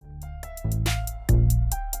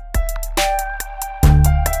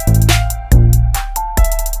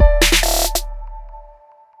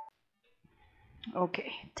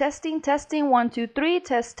Testing, 1, 2, 3.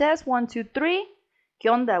 Test, 1, 2, 3. ¿Qué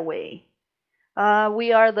onda, güey?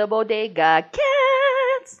 We are the Bodega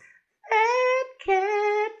Cats. Fat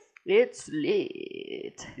cats. It's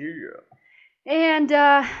lit. Yeah. And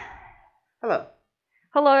Hello.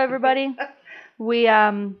 hello, everybody. we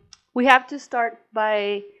have to start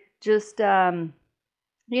by just our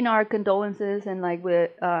condolences and like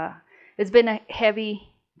it's been a heavy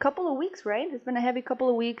couple of weeks, right? It's been a heavy couple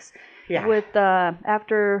of weeks Yeah. with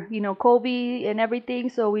after Kobe and everything.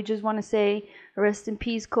 So we just want to say rest in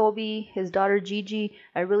peace, Kobe, his daughter Gigi.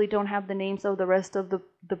 I really don't have the names of the rest of the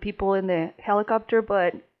people in the helicopter,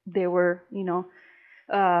 but they were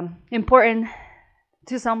important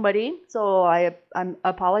to somebody. So I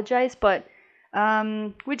apologize, but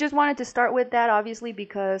we just wanted to start with that, obviously,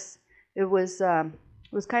 because it was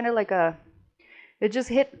kind of like it just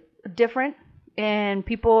hit different, and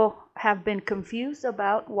people have been confused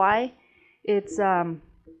about why it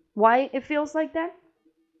feels like that.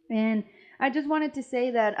 And I just wanted to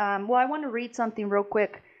say that I want to read something real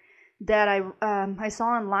quick that I saw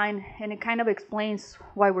online, and it kind of explains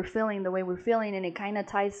why we're feeling the way we're feeling, and it kind of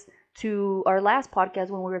ties to our last podcast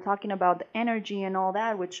when we were talking about the energy and all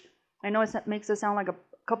that, which I know it makes us sound like a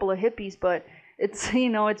couple of hippies, but it's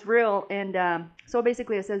it's real. And so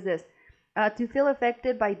basically it says this: to feel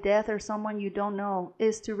affected by death or someone you don't know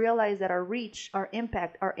is to realize that our reach, our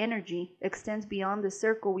impact, our energy extends beyond the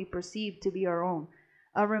circle we perceive to be our own.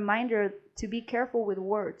 A reminder to be careful with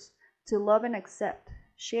words, to love and accept,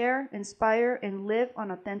 share, inspire, and live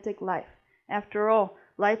an authentic life. After all,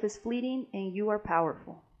 life is fleeting and you are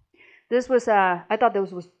powerful. This was I thought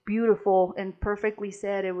this was beautiful and perfectly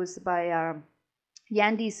said. It was by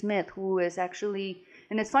Yandy Smith, who is actually,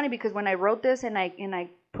 and it's funny because when I wrote this and I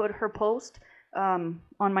put her post on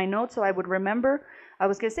my notes so I would remember, I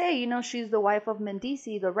was gonna say, she's the wife of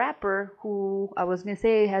Mendici, the rapper, who I was gonna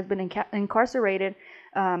say has been incarcerated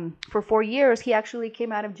for 4 years. He actually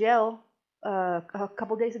came out of jail a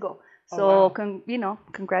couple days ago. So, Oh, wow.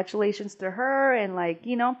 Congratulations to her, and I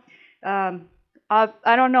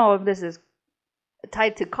don't know if this is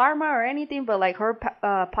tied to karma or anything, but like her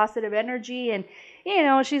positive energy, and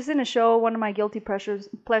she's in a show, one of my guilty pleasures.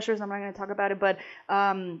 I'm not going to talk about it, but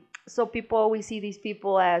so people always see these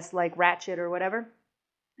people as like ratchet or whatever.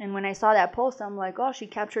 And when I saw that post, I'm like, oh, she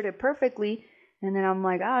captured it perfectly. And then I'm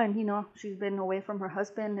like, and she's been away from her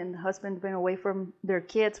husband, and the husband's been away from their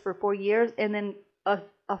kids for 4 years. And then a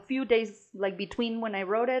few days like between when I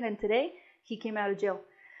wrote it and today, he came out of jail.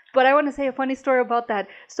 But I want to say a funny story about that.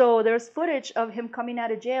 So there's footage of him coming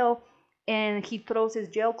out of jail, and he throws his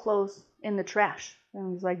jail clothes in the trash.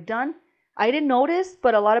 And he's like, done. I didn't notice,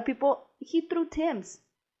 but a lot of people, he threw Tim's,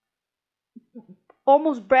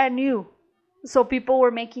 almost brand new. So people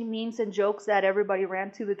were making memes and jokes that everybody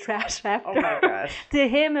ran to the trash after. Oh my gosh. To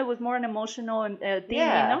him, it was more an emotional thing,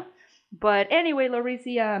 Yeah. But anyway,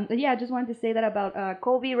 Lorisi, I just wanted to say that about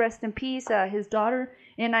Kobe, rest in peace, his daughter.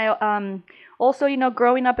 And I also,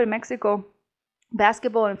 growing up in Mexico,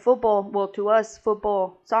 basketball and football, well, to us,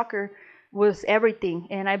 football, soccer was everything.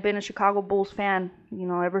 And I've been a Chicago Bulls fan,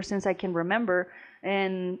 ever since I can remember.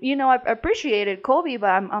 And, I appreciated Kobe, but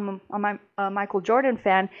I'm a Michael Jordan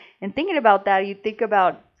fan. And thinking about that, you think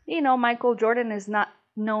about, Michael Jordan is not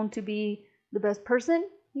known to be the best person,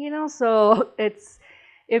 so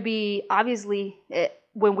it'd be obviously,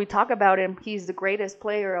 when we talk about him, he's the greatest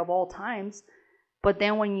player of all times. But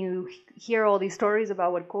then when you hear all these stories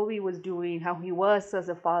about what Kobe was doing, how he was as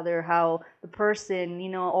a father, how the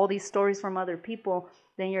person, all these stories from other people,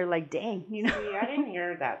 then you're like, dang, See, I didn't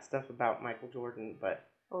hear that stuff about Michael Jordan, but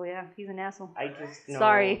Oh yeah, he's an asshole. I just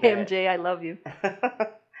Sorry, know that MJ, I love you.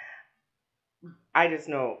 I just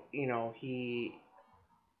know, he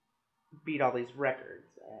beat all these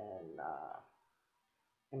records, and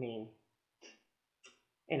I mean,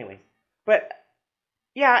 anyways. But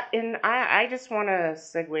yeah, and I just want to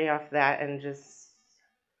segue off that and just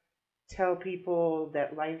tell people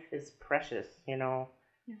that life is precious, Yeah.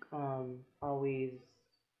 Always,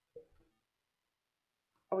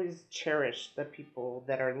 always cherish the people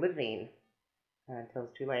that are living until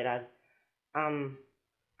it's too late. Um,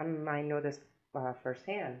 I know this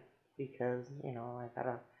firsthand because, I've had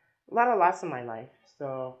a lot of loss in my life.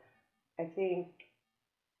 So I think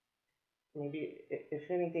maybe,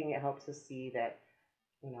 if anything, it helps us see that,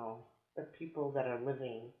 the people that are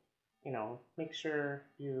living, make sure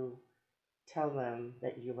you tell them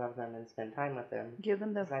that you love them and spend time with them. Give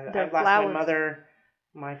them 'Cause their I've lost my flowers. mother,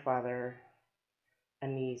 my father, a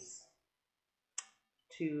niece,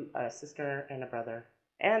 to a sister and a brother,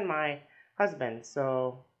 and my husband.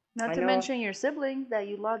 So Not I to know. mention your siblings that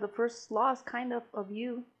you lost, the first loss kind of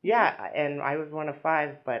you. Yeah, and I was one of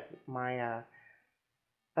five, but my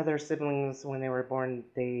other siblings, when they were born,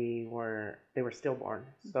 they were stillborn.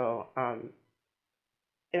 So,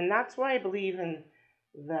 and that's why I believe in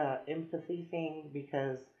the empathy thing,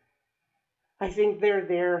 because I think they're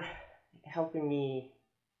there helping me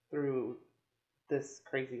through this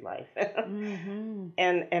crazy life. Mm-hmm.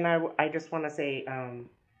 And I just want to say, I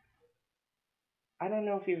don't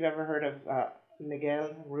know if you've ever heard of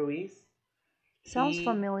Miguel Ruiz. Sounds He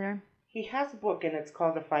familiar. he has a book, and it's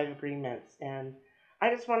called The Five Agreements. And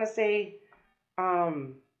I just want to say,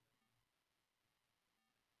 um,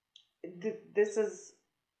 this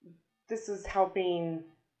is helping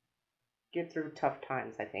get through tough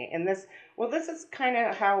times, I think. And this is kind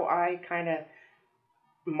of how I kind of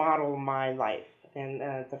model my life. And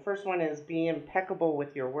the first one is be impeccable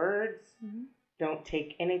with your words. Mm-hmm. Don't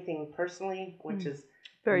take anything personally, which is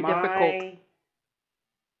Very difficult. my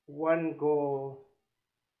one goal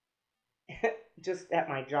just at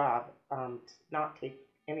my job. To not take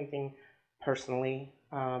anything personally.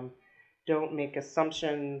 Don't make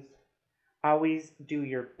assumptions. Always do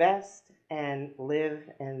your best and live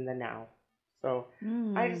in the now. So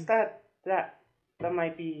I just Mm. thought that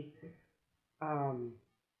might be um,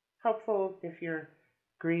 helpful if you're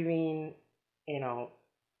grieving, you know,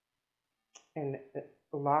 and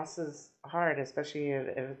loss is hard, especially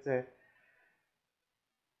if it's a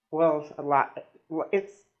lot.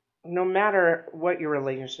 It's no matter what your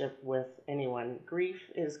relationship with anyone, grief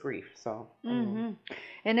is grief. So I mean, Mm-hmm.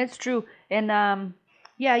 And it's true. And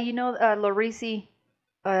yeah, Lorisi,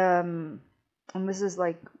 and this is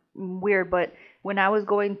like weird, but when I was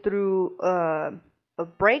going through a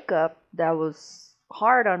breakup that was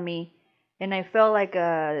hard on me, and I felt like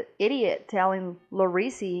a idiot telling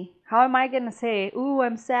Lorisi, how am I gonna say, "Ooh,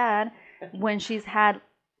 I'm sad," when she's had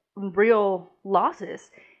real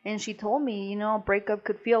losses? And she told me, breakup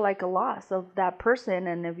could feel like a loss of that person,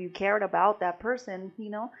 and if you cared about that person,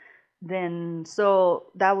 then so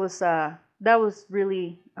that was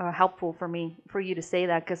really helpful for me for you to say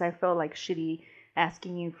that, because I felt like shitty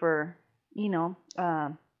asking you for, you know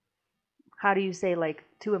how do you say, like,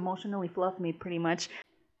 to emotionally fluff me pretty much.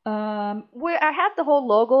 Where I had the whole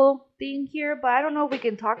logo thing here, but I don't know if we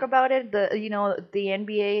can talk about it. The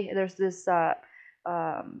NBA, there's this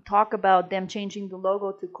talk about them changing the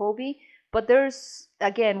logo to Kobe. But there's,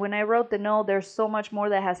 again, when I wrote the note, there's so much more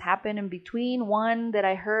that has happened in between. One that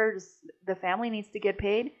I heard is the family needs to get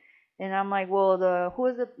paid, and I'm like, well, who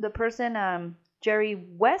is the person? Jerry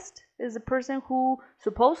West is the person who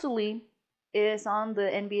supposedly is on the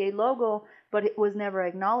NBA logo, but it was never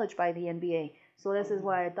acknowledged by the NBA. So this is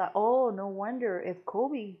why I thought, oh, no wonder if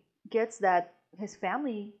Kobe gets that, his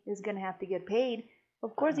family is gonna have to get paid.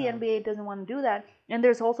 Of course, the NBA doesn't want to do that. And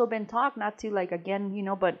there's also been talk, not to, like, again,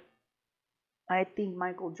 but I think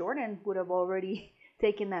Michael Jordan would have already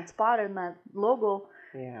taken that spot in that logo,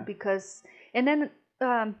 yeah. because, and then,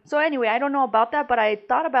 so anyway, I don't know about that, but I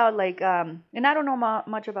thought about, like, and I don't know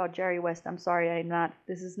much about Jerry West. I'm sorry,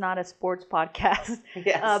 this is not a sports podcast.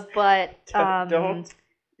 Yes. But Don't.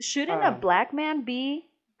 shouldn't a black man be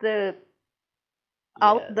the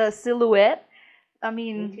the Yes. silhouette? I Can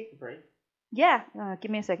you mean, take a break? yeah. Give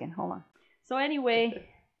me a second. Hold on. So anyway,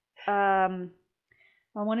 um,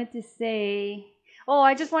 I wanted to say. Oh,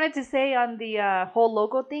 I just wanted to say on the whole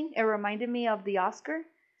logo thing. It reminded me of the Oscar.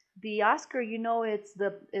 The Oscar, it's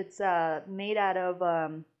made out of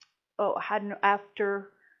after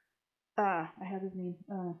I have his name.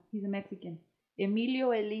 He's a Mexican.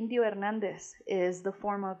 Emilio El Indio Hernandez is the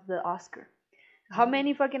form of the Oscar. How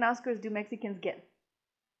many fucking Oscars do Mexicans get?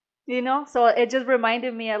 So it just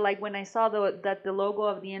reminded me of, like, when I saw that the logo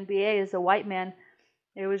of the NBA is a white man.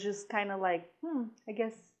 It was just kind of like, I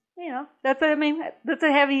guess, that's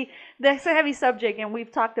a heavy subject, and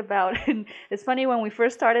we've talked about. And it's funny, when we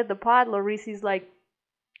first started the pod, Lorisi's like,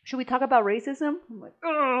 should we talk about racism? I'm like,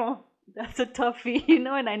 oh, that's a toughie,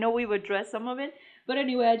 and I know we've addressed some of it. But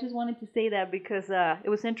anyway, I just wanted to say that because it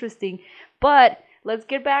was interesting. But let's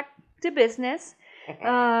get back to business.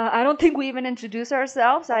 I don't think we even introduced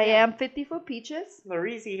ourselves. I am 50 Foot Peaches.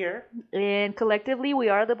 Larisi here. And collectively, we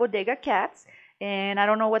are the Bodega Cats. And I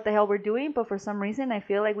don't know what the hell we're doing, but for some reason, I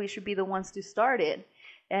feel like we should be the ones to start it.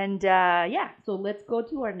 And yeah, so let's go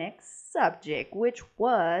to our next subject, which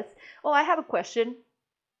was, I have a question.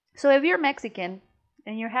 So if you're Mexican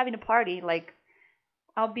and you're having a party, like,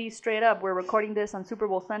 I'll be straight up, we're recording this on Super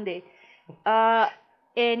Bowl Sunday,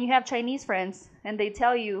 and you have Chinese friends and they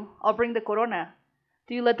tell you, I'll bring the Corona,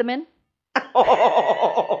 do you let them in?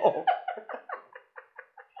 Oh.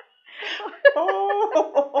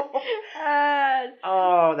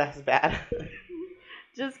 Oh, that's bad.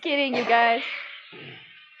 Just kidding, you guys.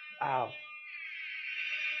 Wow.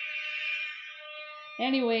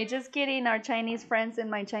 Anyway, just kidding, our Chinese friends and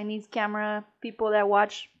my Chinese camera people that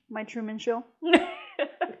watch my Truman Show. It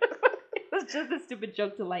was just a stupid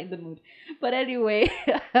joke to lighten the mood. But anyway.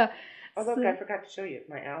 Oh, look, I forgot to show you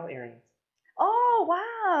my owl earrings. Oh,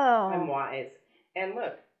 wow. I'm wise. And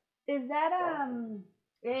look. Is that,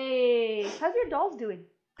 hey, how's your dolls doing?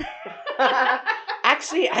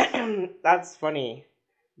 Actually, that's funny.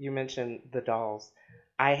 You mentioned the dolls.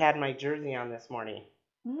 I had my jersey on this morning,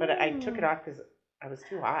 but I took it off because I was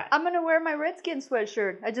too hot. I'm going to wear my Redskin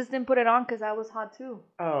sweatshirt. I just didn't put it on because I was hot too.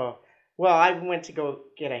 Oh, well, I went to go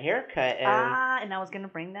get a haircut. And I was going to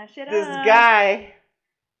bring that shit this up.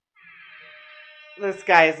 This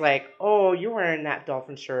guy's like, oh, you're wearing that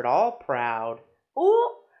dolphin shirt all proud.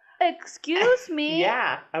 Oh, excuse me.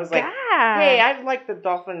 Yeah. I was like, hey, I've liked the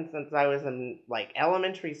Dolphins since I was in, like,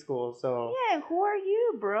 elementary school, so. Yeah, who are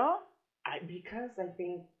you, bro? Because I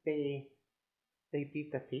think they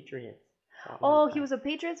beat the Patriots. Oh, he was a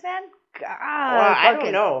Patriots fan? God. Well, I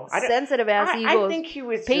don't know. Sensitive ass Eagles. I think he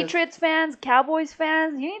was Patriots fans, Cowboys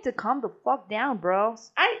fans, you need to calm the fuck down, bro.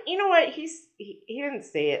 You know what? He didn't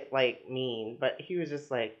say it, like, mean, but he was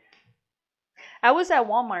just like. I was at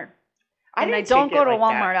Walmart. I don't go to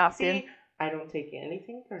Walmart often. See, I don't take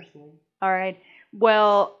anything personally. All right.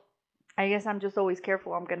 Well, I guess I'm just always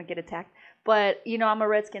careful. I'm going to get attacked. But, you know, I'm a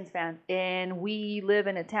Redskins fan. And we live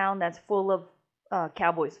in a town that's full of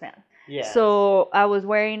Cowboys fans. Yeah. So I was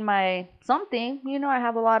wearing my something. You know, I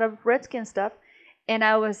have a lot of Redskins stuff. And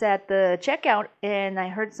I was at the checkout. And I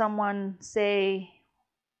heard someone say,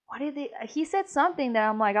 he said something that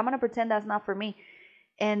I'm like, I'm going to pretend that's not for me.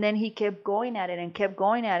 And then he kept going at it and kept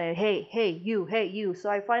going at it. Hey, you. So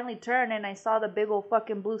I finally turned and I saw the big old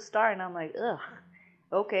fucking blue star. And I'm like, ugh,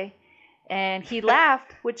 okay. And he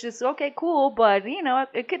laughed, which is okay, cool. But, you know,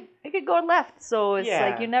 it could go left. So it's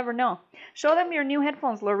like, you never know. Show them your new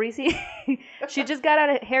headphones, Lorisi. She just got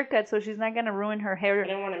out a haircut, so she's not going to ruin her hair. I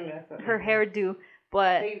don't want to mess up her hairdo.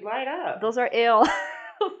 But they light up. Those are ill.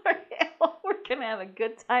 We're going to have a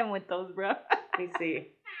good time with those, bro. Let me see.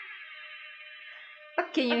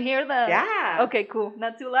 Can you hear the? Yeah. Okay, cool.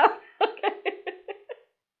 Not too loud? Okay.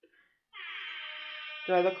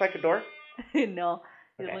 Do I look like a dork? No.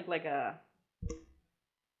 You look like a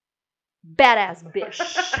badass bitch.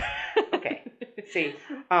 Okay. See.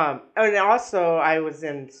 And also I was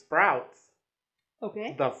in Sprouts.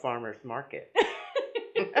 Okay. The farmer's market.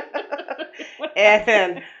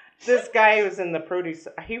 And this guy was in the produce.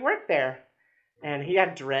 He worked there. And he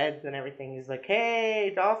had dreads and everything. He's like,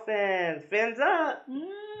 hey, Dolphins, fins up.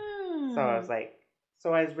 So I was like,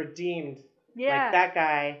 I was redeemed. Yeah. Like, that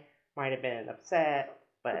guy might have been upset.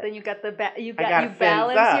 But then you got you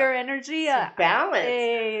balance your energy. Balance.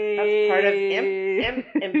 Hey. That's part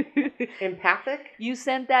of empathic. You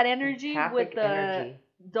sent that energy with the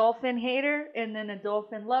dolphin hater and then a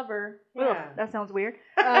dolphin lover. Yeah. Ugh, that sounds weird.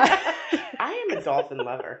 I am a dolphin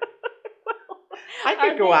lover. I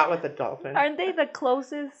could go out with a dolphin. Aren't they the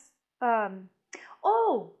closest?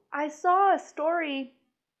 I saw a story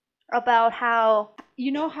about how,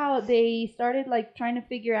 you know how they started like trying to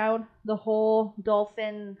figure out the whole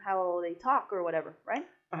dolphin, how they talk or whatever, right?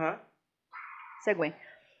 Uh-huh. Segue.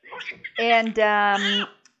 And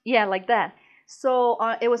yeah, like that. So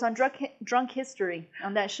it was on Drunk History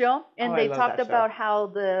on that show. And they talked about how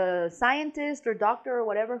the scientist or doctor or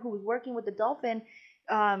whatever who was working with the dolphin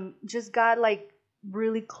just got like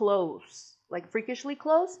really close, like freakishly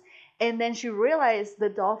close. And then she realized the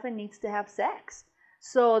dolphin needs to have sex.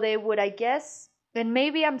 So they would, I guess, and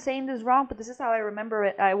maybe I'm saying this wrong, but this is how I remember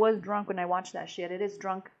it. I was drunk when I watched that shit. It is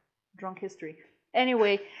drunk history.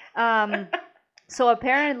 Anyway, so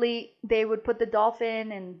apparently they would put the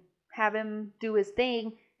dolphin and have him do his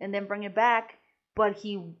thing and then bring it back, but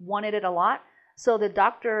he wanted it a lot. So the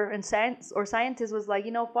doctor and scientist was like,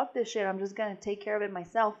 fuck this shit. I'm just going to take care of it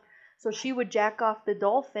myself. So she would jack off the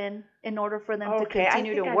dolphin in order for them to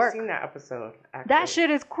continue to work. I've seen that episode, actually. That shit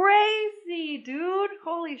is crazy, dude.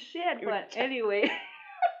 Holy shit. But anyway.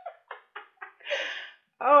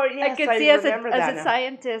 Oh, yes, I could see as a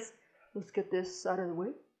scientist, let's get this out of the way.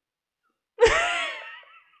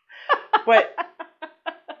 But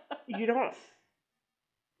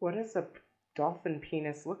what does a dolphin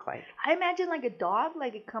penis look like? I imagine like a dog,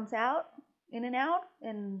 like it comes out, in and out,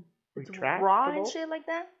 and it's raw and shit like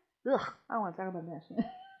that. Ugh, I don't want to talk about that shit.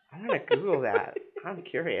 I'm going to Google that. I'm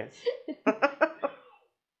curious.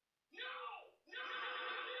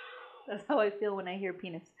 That's how I feel when I hear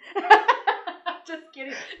penis. Just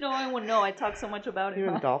kidding. No one would know. I talk so much about it. You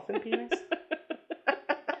have a dolphin penis?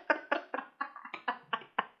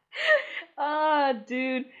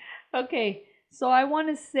 Dude. Okay. So I want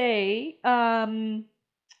to say, I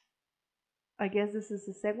guess this is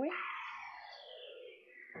a segue.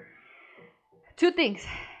 Two things.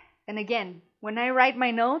 And again, when I write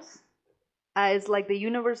my notes, it's like the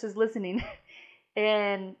universe is listening.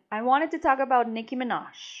 And I wanted to talk about Nicki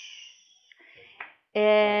Minaj.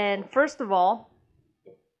 And first of all,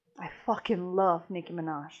 I fucking love Nicki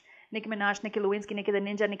Minaj. Nicki Minaj, Nicki Lewinsky, Nicki the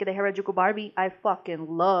Ninja, Nicki the Harajuku Barbie. I fucking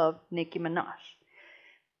love Nicki Minaj.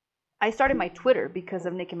 I started my Twitter because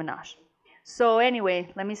of Nicki Minaj. So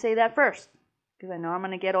anyway, let me say that first, because I know I'm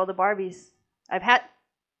gonna get all the Barbies. I've had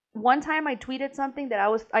one time I tweeted something that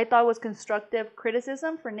I thought was constructive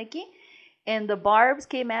criticism for Nicki, and the Barbs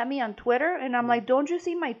came at me on Twitter, and I'm like, don't you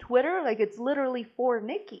see my Twitter? Like, it's literally for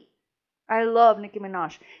Nicki. I love Nicki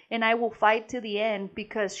Minaj, and I will fight to the end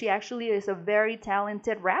because she actually is a very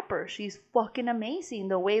talented rapper. She's fucking amazing.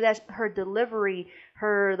 The way that her delivery,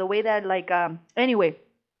 the way that anyway.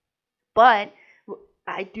 But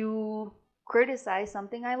I do criticize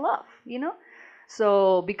something I love,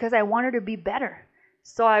 So because I want her to be better.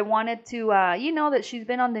 So I wanted to, that she's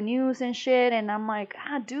been on the news and shit, and I'm like,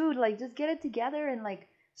 dude, like, just get it together and like,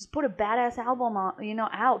 just put a badass album on,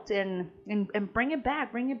 out and bring it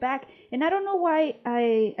back. And I don't know why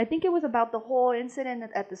I think it was about the whole incident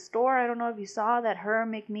at the store. I don't know if you saw that, her,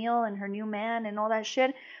 McNeil, and her new man and all that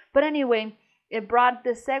shit. But anyway, it brought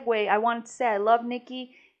this segue. I wanted to say I love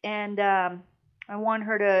Nicki, and I want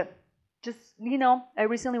her to just, I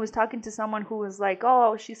recently was talking to someone who was like,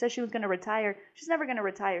 oh, she said she was going to retire. She's never going to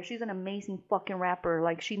retire. She's an amazing fucking rapper.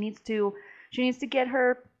 Like, she needs to get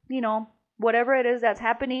her, whatever it is that's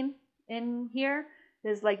happening in here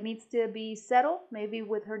is like needs to be settled. Maybe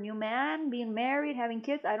with her new man, being married, having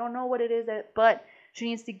kids. I don't know what it is, but she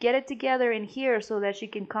needs to get it together in here so that she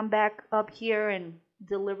can come back up here and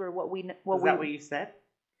deliver what we. Is that what you said?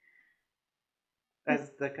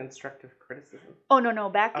 As the constructive criticism? Oh, no.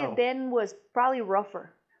 Back then was probably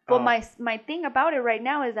rougher. But my thing about it right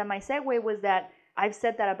now is that my segue was that I've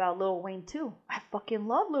said that about Lil Wayne too. I fucking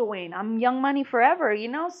love Lil Wayne. I'm Young Money forever,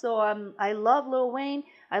 So I love Lil Wayne.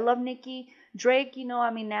 I love Nicki. Drake,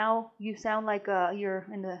 now you sound like you're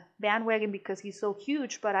in the bandwagon because he's so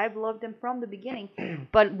huge, but I've loved him from the beginning.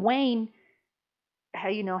 But Wayne,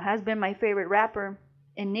 has been my favorite rapper.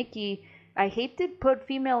 And Nicki, I hate to put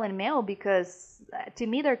female and male because to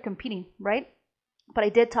me they're competing, right? But I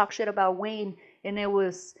did talk shit about Wayne, and it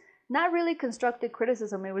was not really constructive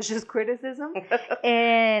criticism. It was just criticism.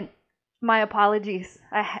 And my apologies.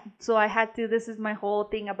 I had to, this is my whole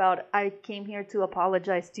thing about, I came here to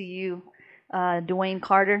apologize to you, Dwayne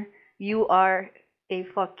Carter. You are a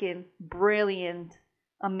fucking brilliant,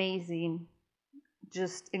 amazing,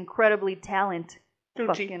 just incredibly talented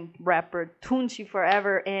fucking rapper. Tunchi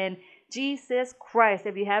forever. And Jesus Christ,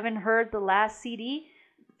 if you haven't heard the last CD,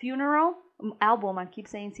 Funeral album, I keep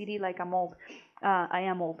saying CD like I'm old. I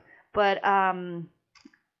am old. But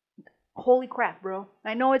holy crap, bro.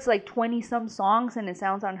 I know it's like 20 some songs and it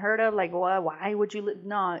sounds unheard of. Like, why would you?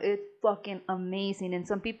 No, it's fucking amazing. And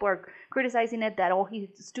some people are criticizing it that all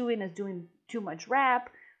he's doing is doing too much rap.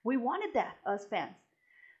 We wanted that, us fans.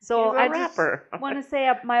 So I just want to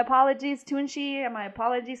say my apologies, Tunchi, and my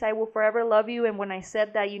apologies. I will forever love you. And when I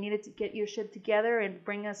said that you needed to get your shit together and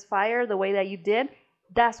bring us fire the way that you did,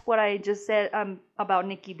 that's what I just said about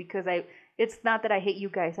Nicki, because it's not that I hate you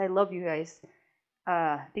guys. I love you guys.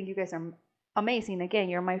 I think you guys are amazing. Again,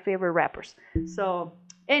 you're my favorite rappers. So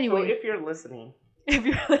anyway, if you're listening,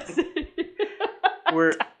 I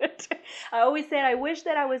always said I wish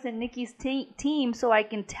that I was in Nicki's team so I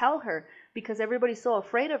can tell her, because everybody's so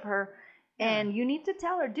afraid of her. And you need to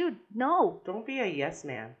tell her, dude, no. Don't be a yes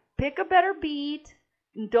man. Pick a better beat.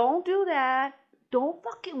 Don't do that. Don't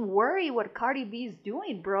fucking worry what Cardi B is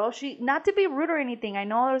doing, bro. She, not to be rude or anything. I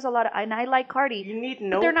know there's a lot of, and I like Cardi. You need to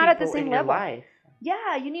know they're not at the same level. Life.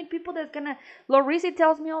 Yeah, you need people that's gonna. Lorisi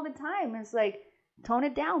tells me all the time. It's like, tone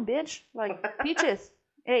it down, bitch. Like, Peaches.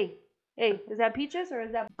 Hey, is that Peaches or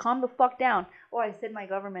is that calm the fuck down? Oh, I said my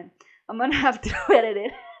government. I'm gonna have to edit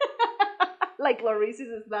it. Like Lorisi's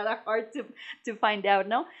is not that hard to find out.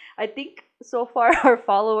 No, I think so far our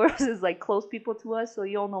followers is like close people to us, so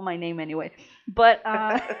you all know my name anyway. But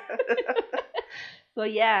so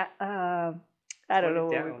yeah, I don't know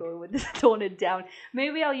where we're going with this. Tone it down.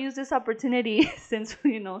 Maybe I'll use this opportunity since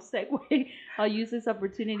segue. I'll use this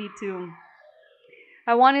opportunity to.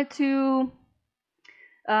 I wanted to.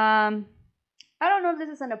 I don't know if this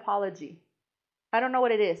is an apology. I don't know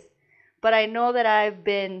what it is, but I know that I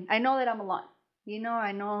know that I'm a lot.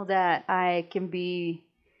 I know that I can be,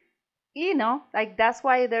 like that's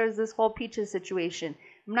why there's this whole Peaches situation.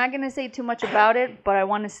 I'm not going to say too much about it, but I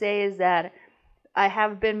want to say is that I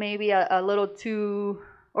have been maybe a little too,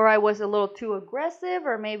 or I was a little too aggressive,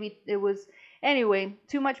 or maybe it was, anyway,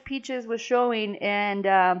 too much peaches was showing, and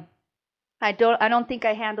I don't think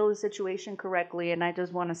I handled the situation correctly, and I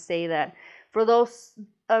just want to say that for those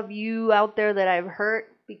of you out there that I've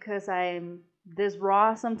hurt because I'm this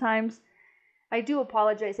raw sometimes, I do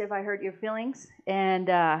apologize if I hurt your feelings, and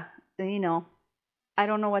you know, I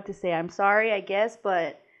don't know what to say. I'm sorry, I guess,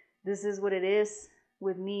 but this is what it is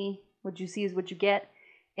with me. What you see is what you get,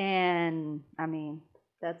 and I mean,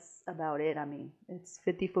 that's about it. I mean, it's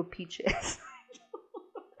 50-foot peaches.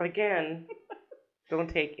 Again, don't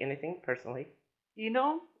take anything personally. You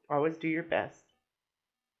know? Always do your best.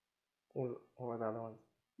 Or the other ones.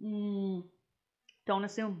 Don't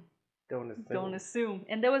assume. Don't assume. Don't assume.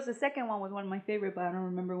 And there was the second one was one of my favorite, but I don't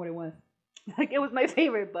remember what it was. Like, it was my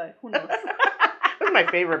favorite, but who knows? It was my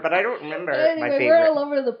favorite, but I don't remember anyway, my favorite. We're all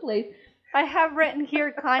over the place. I have written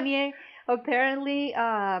here Kanye. Apparently,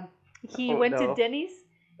 he went to Denny's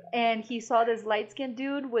and he saw this light-skinned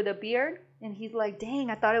dude with a beard, and he's like, "Dang,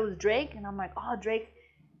 I thought it was Drake." And I'm like, "Oh, Drake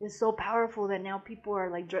is so powerful that now people are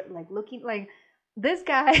like looking like this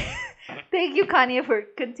guy." Thank you, Kanye, for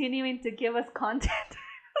continuing to give us content.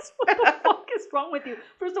 What the fuck is wrong with you?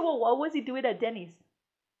 First of all, what was he doing at Denny's?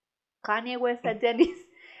 Kanye West at Denny's.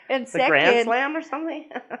 And the second, Grand Slam or something?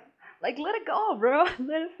 like, let it go, bro.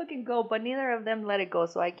 Let it fucking go. But neither of them let it go,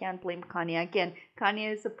 so I can't blame Kanye. Again,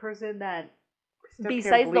 Kanye is a person that,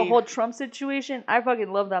 besides the whole Trump situation, I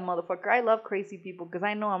fucking love that motherfucker. I love crazy people because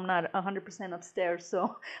I know I'm not 100% upstairs,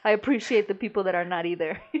 so I appreciate the people that are not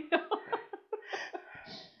either.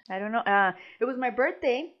 I don't know. It was my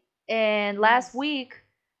birthday, and last week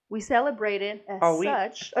we celebrated as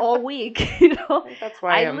all week. You know, that's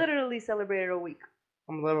why I literally celebrated all week.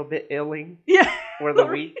 I'm a little bit illing. Yeah, for the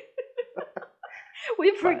week.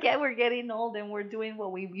 We forget we're getting old and we're doing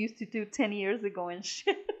what we used to do 10 years ago and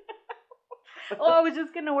shit. Oh, I was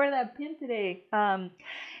just gonna wear that pin today.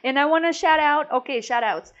 And I want to shout out. Shout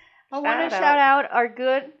outs. I want to shout out our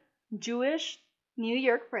good Jewish New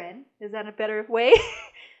York friend. Is that a better way?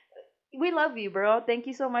 We love you, bro. Thank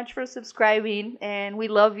you so much for subscribing, and we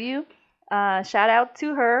love you. Shout out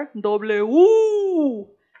to her, W.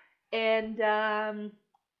 And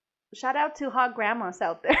shout out to hot grandmas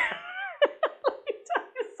out there.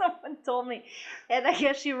 Someone told me, and I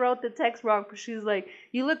guess she wrote the text wrong because she's like,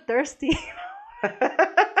 "You look thirsty."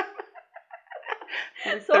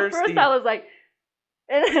 So first I was like,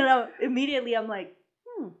 and then immediately I'm like,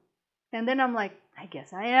 and then I'm like, I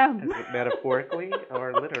guess I am. Is it metaphorically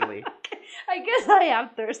or literally? I guess I am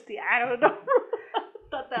thirsty. I don't know. I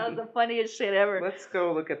thought that was the funniest shit ever. Let's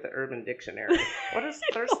go look at the Urban Dictionary. What does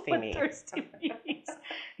thirsty mean? Thirsty means.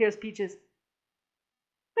 Here's peaches.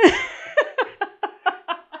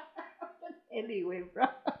 Anyway, bro.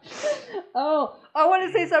 Oh, I want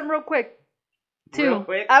to say something real quick. Real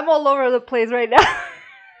quick? I'm all over the place right now.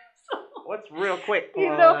 What's real quick? You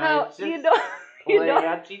know how I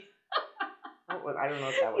don't know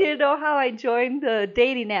what that was. You know how I joined the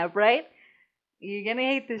dating app, right? You're gonna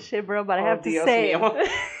hate this shit, bro, but I have to say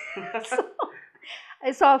it. So,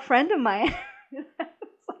 I saw a friend of mine.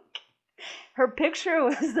 Her picture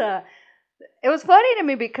was it was funny to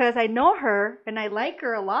me because I know her and I like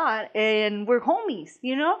her a lot and we're homies,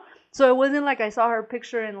 you know? So it wasn't like I saw her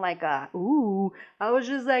picture and like ooh. I was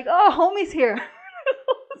just like, oh, homies here.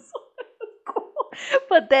 Cool.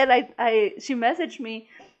 But then she messaged me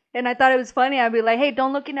and I thought it was funny. I'd be like, hey,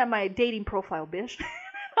 don't looking at my dating profile, bitch.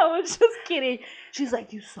 I was just kidding. She's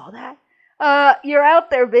like, you saw that? You're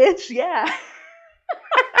out there, bitch. Yeah.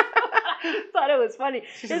 I thought it was funny.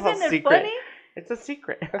 Isn't it funny? It's a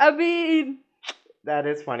secret. I mean, that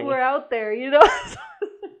is funny. We're out there, you know?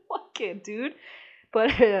 Fuck it, dude. But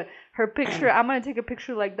her picture, I'm going to take a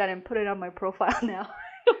picture like that and put it on my profile now.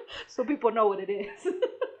 So people know what it is.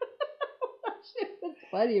 Shit, that's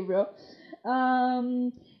funny, bro.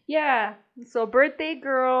 Yeah. So birthday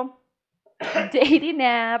girl, dating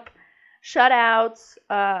app, shutouts.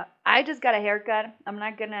 I just got a haircut. I'm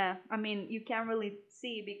not going to, I mean, you can't really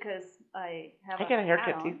see because I got a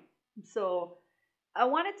haircut too. So I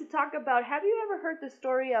wanted to talk about, have you ever heard the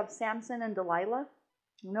story of Samson and Delilah?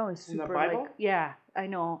 No, it's super in the Bible? yeah, I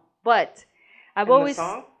know. But I've in always the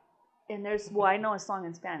song? And I know a song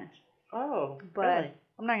in Spanish. Oh, but really?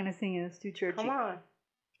 I'm not gonna sing it, it's too churchy. Come on.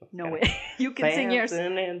 No way. You can sing yours.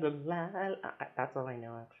 Samson and Delilah. That's all I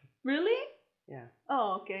know actually. Really? Yeah.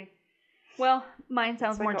 Oh, okay. Well, mine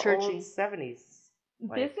sounds it's like more churchy. Old 70s.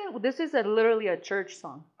 This is literally a church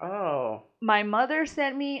song. Oh. My mother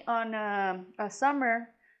sent me on a summer.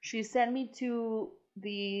 She sent me to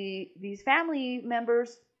these family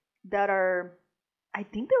members that are, I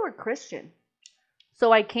think they were Christian.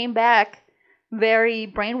 So I came back very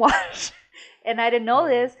brainwashed. And I didn't know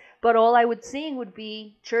this, but all I would sing would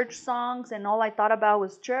be church songs, and all I thought about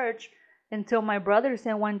was church until my brother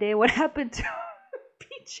said one day, "What happened to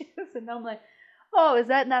Peaches?" And I'm like, "Oh, is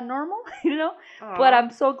that not normal?" you know? But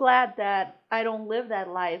I'm so glad that I don't live that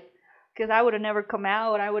life, because I would have never come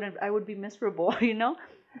out. I would be miserable, you know?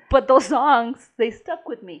 But those songs, they stuck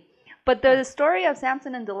with me. But the story of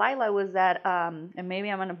Samson and Delilah was that, and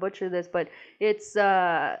maybe I'm going to butcher this, but it's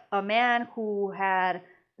a man who had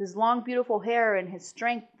this long, beautiful hair, and his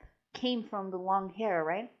strength came from the long hair,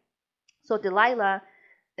 right? So Delilah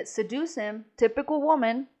seduced him, typical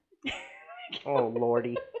woman. Oh,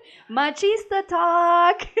 Lordy. Machista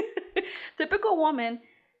talk. Typical woman.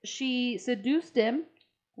 She seduced him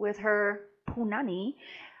with her punani,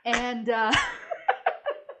 and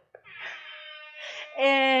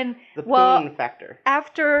and The well, poon factor.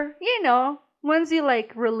 after once you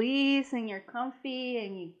like release and you're comfy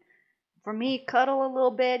and you, for me, cuddle a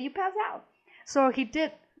little bit, you pass out. So he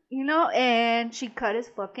did, and she cut his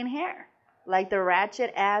fucking hair like the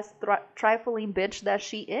ratchet ass trifling bitch that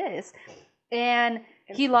she is, and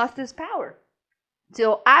he lost his power.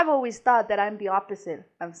 So I've always thought that I'm the opposite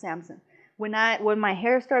of Samson. When my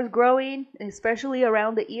hair starts growing, especially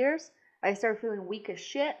around the ears, I start feeling weak as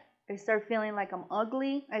shit. I start feeling like I'm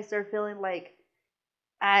ugly. I start feeling like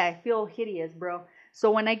I feel hideous, bro.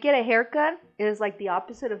 So when I get a haircut, it is like the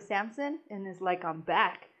opposite of Samson, and it's like I'm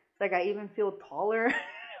back. It's like I even feel taller.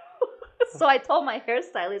 So I told my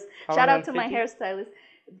hairstylist, shout out to my hairstylist,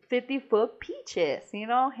 50-foot Peaches,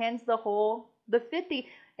 hence the 50.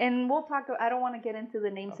 And we'll talk, I don't want to get into the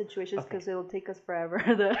name situations because it'll take us forever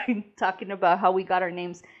talking about how we got our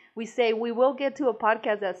names. We say we will get to a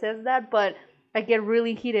podcast that says that, but I get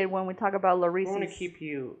really heated when we talk about Larice. I want to keep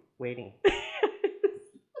you waiting.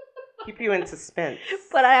 Keep you in suspense.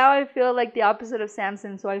 But I feel like the opposite of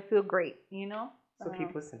Samson, so I feel great, So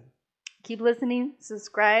keep listening. Keep listening,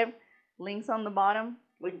 subscribe, links on the bottom.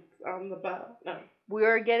 Links on the bottom. No. We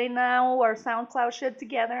are getting now our SoundCloud shit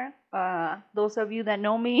together. Those of you that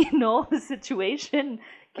know me know the situation.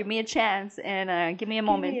 Give me a chance and give me a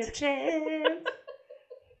moment. Give me a chance.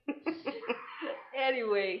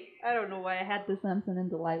 Anyway, I don't know why I had the Samson and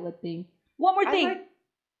Delilah thing. One more thing.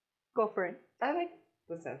 Go for it. I like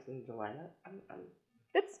the Samson and Delilah. I'm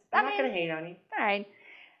not going to hate on you. All right.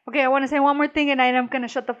 Okay, I want to say one more thing, and I'm going to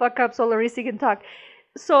shut the fuck up so Larissa can talk.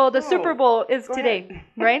 So the Super Bowl is today,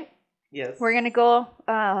 right? Yes. We're going to go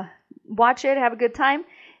watch it, have a good time.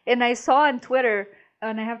 And I saw on Twitter,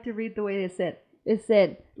 and I have to read the way it said. It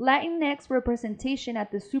said, Latinx representation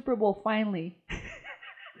at the Super Bowl finally.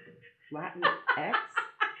 Latinx?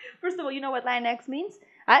 First of all, you know what Latinx means?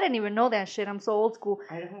 I didn't even know that shit. I'm so old school.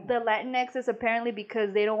 I don't. The Latinx is apparently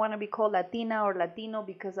because they don't want to be called Latina or Latino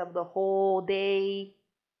because of the whole they,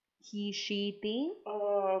 he, she thing.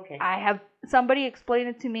 Oh, okay. Somebody explain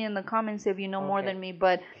it to me in the comments if you know more than me.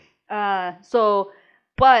 But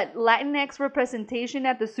but Latinx representation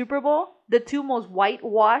at the Super Bowl, the two most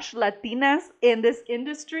whitewashed Latinas in this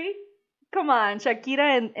industry. Come on,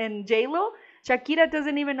 Shakira and J-Lo. Shakira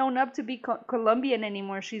doesn't even own up to be Colombian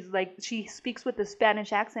anymore. She speaks with a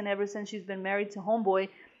Spanish accent ever since she's been married to Homeboy.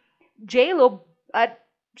 J-Lo,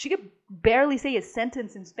 she could barely say a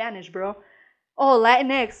sentence in Spanish, bro. Oh,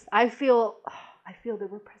 Latinx, I feel the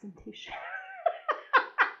representation.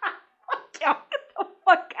 Get the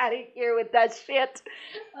fuck out of here with that shit.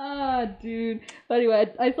 Ah, dude. But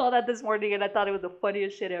anyway, I saw that this morning and I thought it was the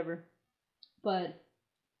funniest shit ever. But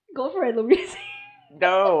go for it, Louise.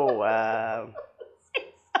 No.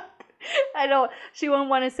 I know she won't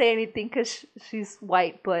want to say anything because she's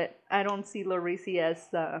white, but I don't see Larisi as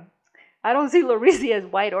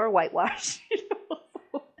white or whitewashed.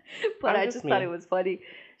 But I just thought it was funny.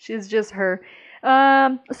 She's just her.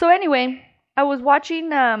 So anyway, I was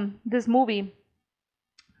watching this movie.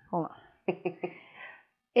 Hold on.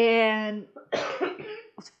 And it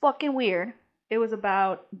was fucking weird. It was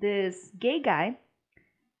about this gay guy.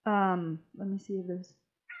 Let me see if there's.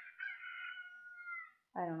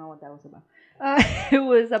 I don't know what that was about. It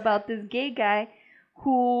was about this gay guy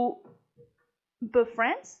who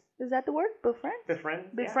befriends. Is that the word?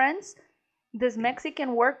 Befriends this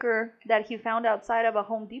Mexican worker that he found outside of a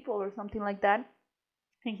Home Depot or something like that.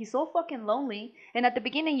 And he's so fucking lonely. And at the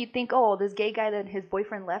beginning, you think, oh, this gay guy that his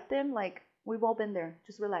boyfriend left him. Like, we've all been there.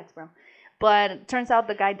 Just relax, bro. But it turns out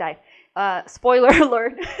the guy died. Spoiler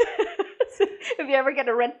alert. If you ever get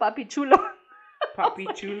a rent Papi Chulo.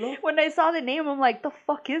 Papi Chulo? When I saw the name, I'm like, the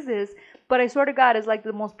fuck is this? But I swear to God, it's like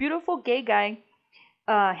the most beautiful gay guy.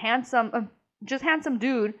 Handsome, just handsome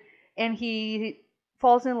dude. And he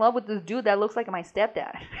falls in love with this dude that looks like my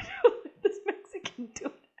stepdad. This Mexican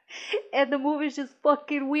And the movie's just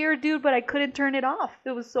fucking weird, dude, but I couldn't turn it off.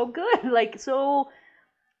 It was so good. Like, so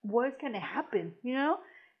what's gonna happen, you know?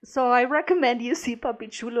 So I recommend you see Papi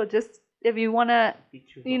Chulo just if you wanna,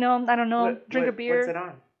 you know, I don't know, drink a beer. What's it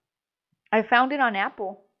on? I found it on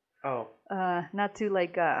Apple. Oh. Not to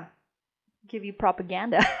like give you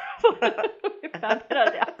propaganda. I found it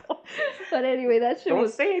on Apple. But anyway, that shit Don't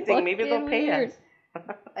was say anything. Maybe they'll pay weird. us.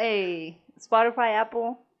 Hey, Spotify,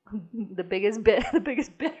 Apple, the biggest bit, the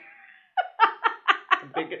biggest bit.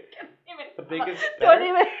 The biggest Don't better.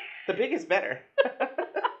 even. The biggest better.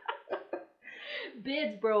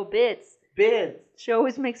 Bids, bro, bids. Bids. She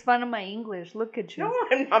always makes fun of my English. Look at you. No,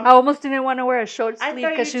 I'm I almost didn't want to wear a short I sleeve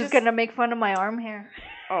thought because you she was just- gonna make fun of my arm hair.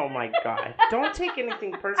 Oh my god. Don't take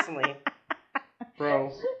anything personally.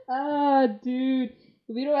 Bro. Ah, dude.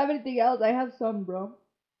 If you don't have anything else, I have some, bro.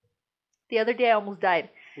 The other day I almost died.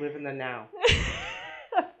 Live in the now.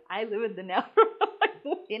 I live in the now.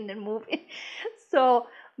 Moving and moving. So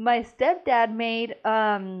my stepdad made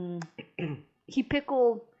he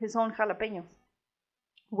pickled his own jalapenos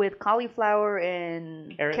with cauliflower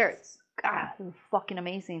and carrots. God, it was fucking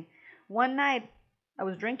amazing. One night I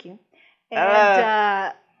was drinking and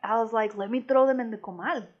I was like, let me throw them in the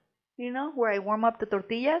comal, you know, where I warm up the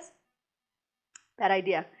tortillas. Bad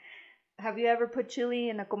idea. Have you ever put chili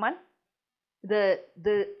in a comal?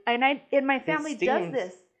 And my family does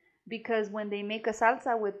this because when they make a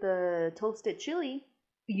salsa with the toasted chili,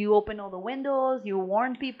 you open all the windows, you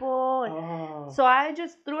warn people. Oh. So I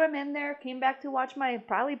just threw them in there, came back to watch my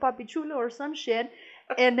probably Papi Chulo or some shit,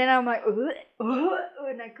 and then I'm like,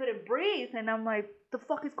 and I couldn't breathe, and I'm like, the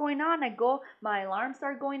fuck is going on? I go, my alarm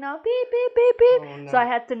started going off, beep beep beep beep. Oh, no. So I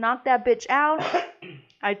had to knock that bitch out.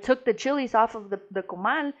 I took the chilies off of the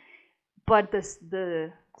comal, but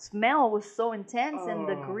the smell was so intense and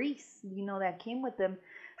the grease, you know, that came with them.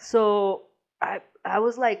 So I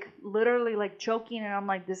was like literally like choking, and I'm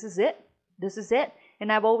like, this is it. This is it.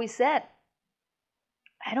 And I've always said,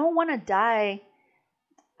 I don't want to die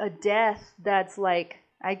a death that's like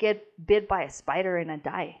I get bit by a spider and I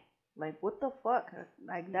die. Like, what the fuck?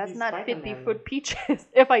 Like, that's not Spider-Man. 50-foot peaches.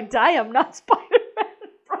 If I die, I'm not Spider-Man,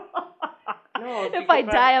 bro. No, if I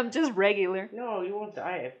die, I'm just regular. No, you won't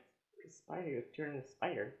die if the spider turns into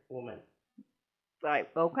Spider Woman.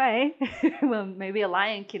 Like, okay. Well, maybe a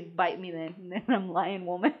lion can bite me then. And then I'm Lion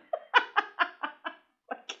Woman.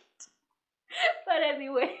 But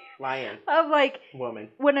anyway. Lion. I'm like, Woman.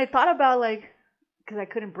 when I thought about, like, because I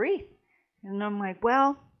couldn't breathe. And I'm like,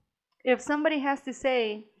 well, if somebody has to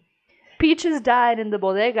say, Peaches died in the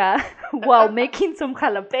bodega while making some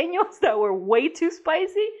jalapenos that were way too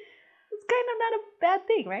spicy, it's kind of not a bad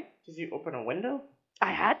thing, right? Did you open a window?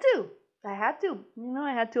 I had to. You know,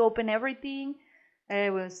 I had to open everything.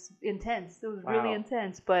 It was intense. It was really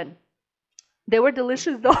intense, but they were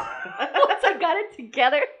delicious though. Once I got it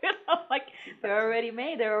together, I'm like, they're already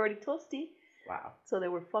made. They're already toasty. Wow. So they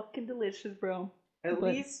were fucking delicious, bro. At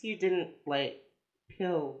least you didn't like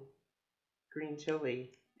peel green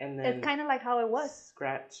chili and then it's kind of like how it was.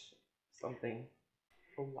 Scratch something.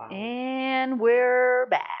 Oh wow. And we're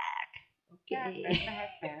back. Okay.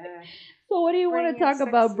 So what do you want to talk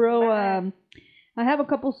about, bro? I have a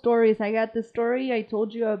couple stories. I got the story I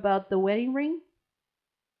told you about the wedding ring.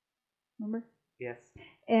 Remember? Yes.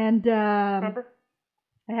 And Remember?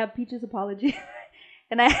 I have Peach's apology,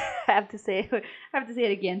 and I have to say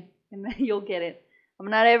it again, and then you'll get it. I'm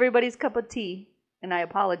not everybody's cup of tea, and I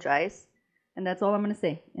apologize, and that's all I'm gonna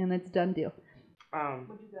say, and it's done deal.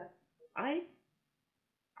 What you got?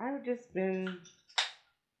 I've just been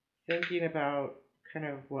thinking about kind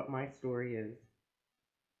of what my story is,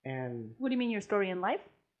 and What do you mean your story in life?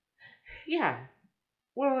 yeah,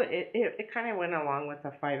 well, it kind of went along with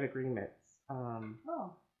the 5 agreements.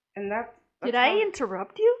 And that's Did I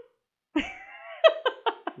interrupt you?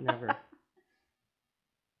 Never.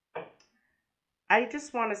 I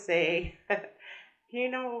just want to say,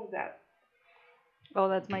 you know that. Oh,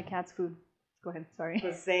 that's my cat's food. Go ahead. Sorry.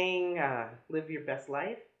 The saying, "Live your best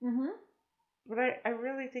life." Mm-hmm. But I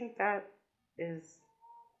really think that is.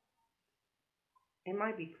 It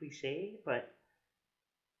might be cliche, but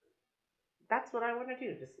that's what I want to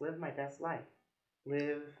do. Just live my best life.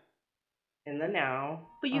 Live in the now.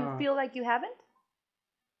 But you feel like you haven't?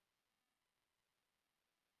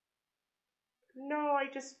 No, I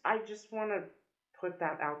just want to put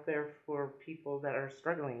that out there for people that are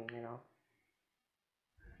struggling, you know.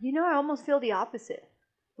 You know, I almost feel the opposite.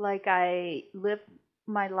 Like I live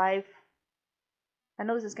my life. I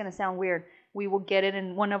know this is going to sound weird. We will get it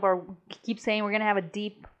in one of our, keep saying we're going to have a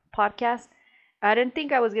deep podcast. I didn't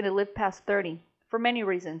think I was going to live past 30 for many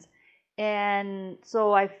reasons. And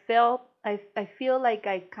so I feel like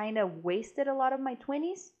I kind of wasted a lot of my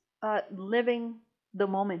 20s living the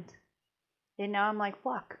moment. And now I'm like,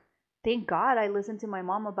 fuck. Thank God I listened to my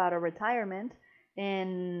mom about a retirement.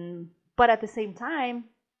 And but at the same time,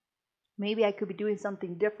 maybe I could be doing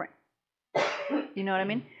something different. You know what I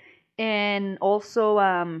mean? And also,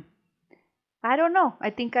 I don't know. I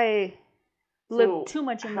think I live So too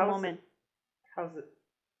much in the moment how's it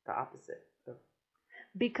the opposite of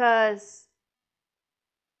because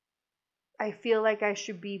I feel like I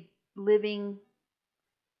should be living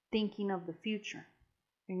thinking of the future.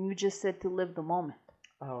 And you just said to live the moment.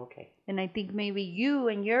 oh, okay. And I think maybe you,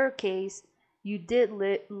 in your case, you did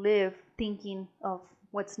live thinking of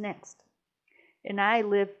what's next. And I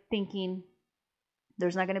live thinking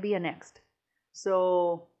there's not going to be a next.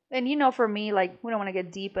 So, and for me, like, we don't want to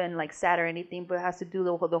get deep and like sad or anything, but it has to do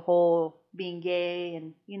the whole being gay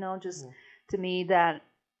and, just to me that,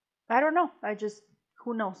 I don't know.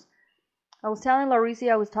 Who knows? I was telling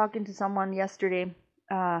Larisi, I was talking to someone yesterday.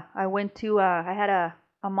 I had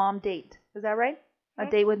a mom date. Is that right? A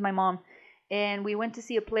date with my mom. And we went to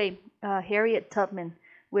see a play, Harriet Tubman,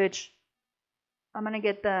 which I'm going to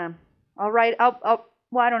get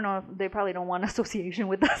well, I don't know. They probably don't want association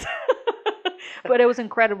with us. But it was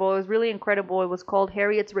incredible. It was really incredible. It was called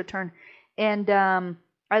Harriet's Return. And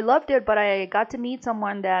I loved it, but I got to meet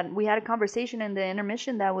someone that we had a conversation in the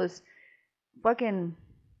intermission that was fucking,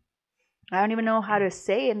 I don't even know how to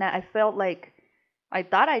say it. And I felt like I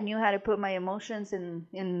thought I knew how to put my emotions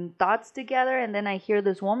and thoughts together. And then I hear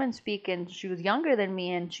this woman speak, and she was younger than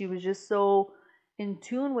me, and she was just so in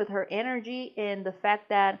tune with her energy and the fact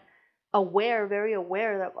that very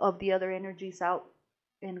aware of the other energies out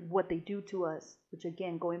and what they do to us, which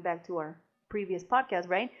again, going back to our previous podcast,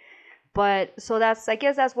 right? But so I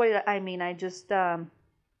guess that's what I mean. I just, I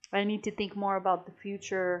need to think more about the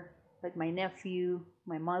future, like my nephew,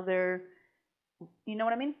 my mother, you know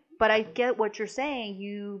what I mean? But I get what you're saying.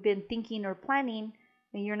 You've been thinking or planning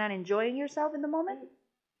and you're not enjoying yourself in the moment?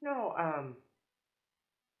 No,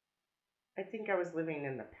 I think I was living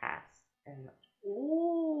in the past and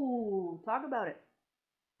Ooh, talk about it.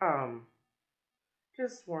 um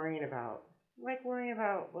just worrying about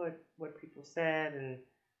what people said and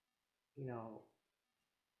you know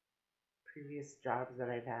previous jobs that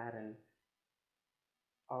I've had and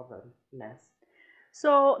all the mess.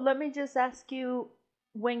 So let me just ask you,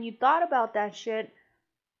 when you thought about that shit,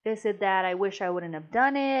 is it that I wish I wouldn't have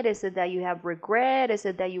done it? Is it that you have regret? Is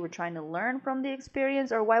it that you were trying to learn from the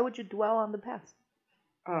experience? Or why would you dwell on the past?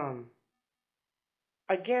 Um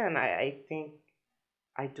Again, I think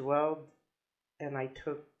I dwelled and I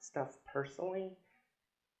took stuff personally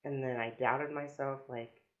and then I doubted myself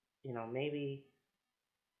like, maybe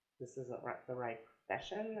this isn't the right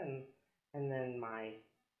profession and then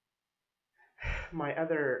my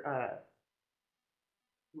other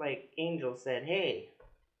like angel said, "Hey,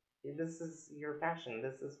 this is your passion.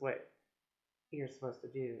 This is what you're supposed to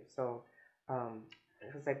do." So,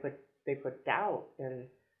 because they put doubt in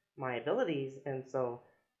my abilities, and so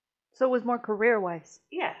So it was more career wise.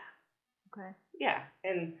 yeah, Okay. yeah,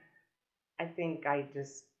 and I think I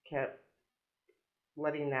just kept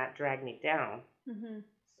letting that drag me down. Mm-hmm.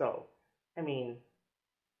 So, I mean,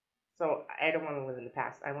 so I don't want to live in the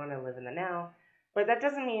past. I want to live in the now, but that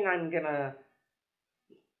doesn't mean I'm gonna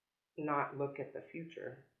not look at the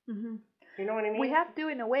future. Mm-hmm. You know what I mean? We have to,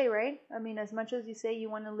 in a way, right? I mean, as much as you say you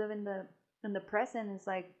want to live in the present, it's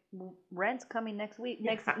like rent's coming next week,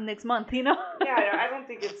 next month, Yeah, I don't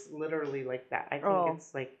think it's literally like that. I think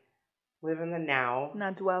it's like live in the now.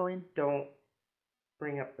 Not dwelling. Don't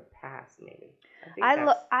bring up the past. Maybe.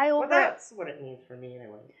 That's what it means for me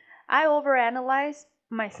anyway. I overanalyze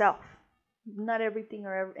myself, not everything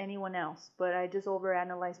or anyone else, but I just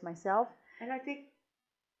overanalyze myself. And I think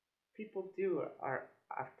people are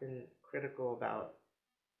often critical about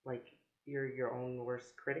like you're your own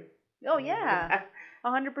worst critic. Oh yeah,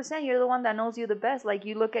 100%. You're the one that knows you the best. Like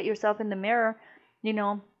you look at yourself in the mirror.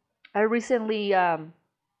 I recently I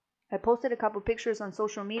posted a couple pictures on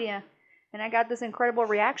social media, and I got this incredible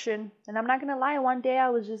reaction. And I'm not gonna lie, one day I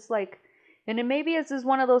was just like, and it maybe it's just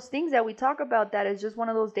one of those things that we talk about that is just one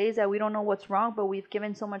of those days that we don't know what's wrong, but we've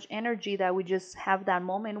given so much energy that we just have that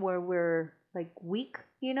moment where we're like weak,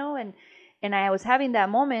 and I was having that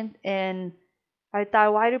moment, and I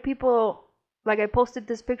thought, why do people like I posted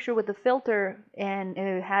this picture with the filter, and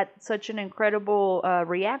it had such an incredible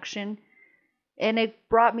reaction, and it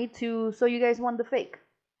brought me to, so you guys want the fake.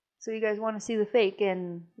 So you guys want to see the fake,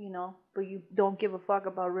 and but you don't give a fuck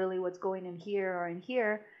about really what's going in here or in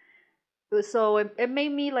here. So it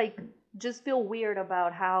made me like just feel weird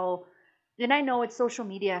about how And I know it's social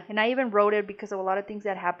media, and I even wrote it because of a lot of things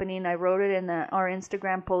that happening. I wrote it in our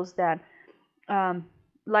Instagram post that um,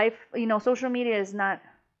 life, social media is not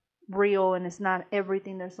real and it's not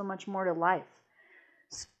everything. There's so much more to life.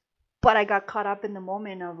 But I got caught up in the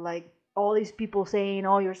moment of like all these people saying,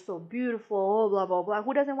 "Oh, you're so beautiful," oh, blah blah blah.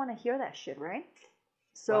 Who doesn't want to hear that shit, right?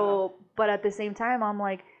 So, but at the same time, I'm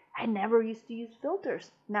like, I never used to use filters.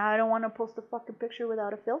 Now I don't want to post a fucking picture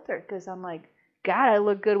without a filter because I'm like, God, I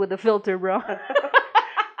look good with a filter, bro.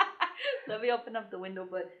 Let me open up the window,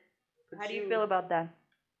 but how do you feel about that?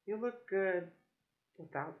 You look good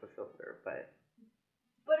without the filter, but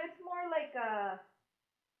it's more like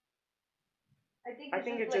I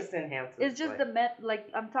think it just enhances. It's just like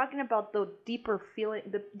I'm talking about the deeper feeling,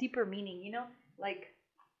 the deeper meaning, like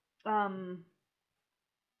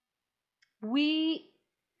we,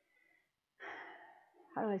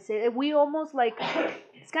 how do I say it? We almost like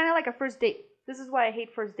it's kind of like a first date. This is why I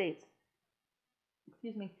hate first dates.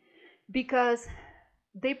 Excuse me, because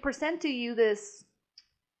they present to you this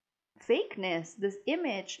fakeness, this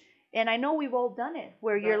image. And I know we've all done it,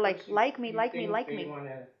 where you're like me.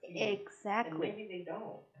 Exactly. And maybe they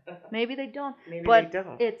don't. Maybe they don't. But they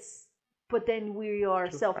don't. But then we are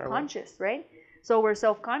self-conscious, right? So we're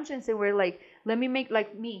self-conscious, and we're like, let me make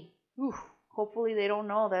like me. Ooh, hopefully they don't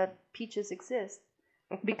know that peaches exist,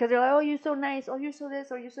 because they're like, oh, you're so nice. Oh, you're so this.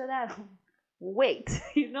 Or you're so that. Wait,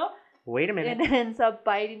 Wait a minute. And it ends up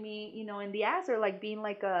biting me, in the ass, or like being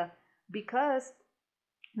like because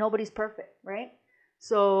nobody's perfect, right?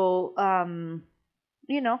 So,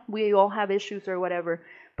 we all have issues or whatever.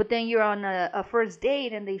 But then you're on a first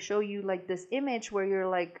date and they show you like this image where you're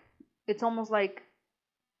like, it's almost like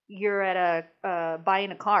you're at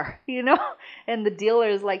buying a car, and the dealer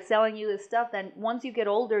is like selling you this stuff. Then once you get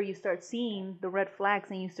older, you start seeing the red flags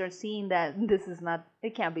and you start seeing that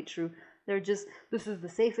it can't be true. They're just, this is the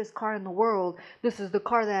safest car in the world. This is the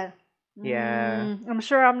car that, I'm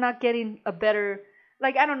sure I'm not getting a better,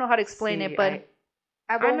 like, I don't know how to explain it, but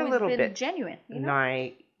I've always a little been bit genuine.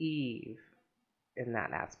 Naive in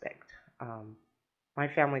that aspect. My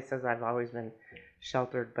family says I've always been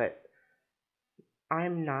sheltered, but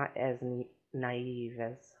I'm not as naive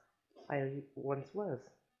as I once was.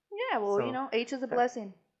 Yeah, well, So, age is a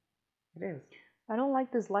blessing. It is. I don't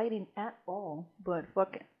like this lighting at all, but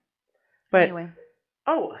fuck it. But, anyway.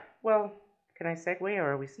 Oh, well, can I segue,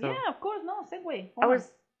 or are we still? Yeah, of course, no, segue. I was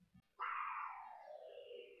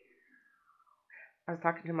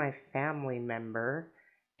talking to my family member,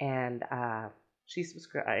 and she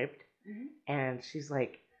subscribed, and she's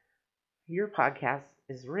like, your podcast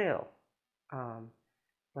is real. And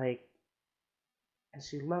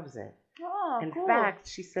she loves it. Oh, In cool. fact,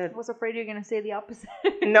 she said, I was afraid you were going to say the opposite.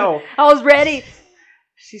 No. I was ready.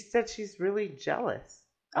 She said she's really jealous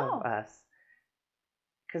of us,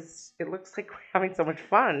 because it looks like we're having so much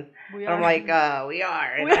fun. I'm like, we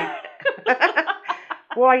are.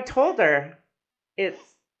 Well, I told her it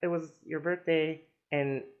was your birthday,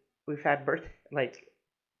 and we've had birthday like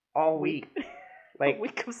all week. Like, a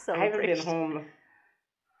week of I haven't been celebration. home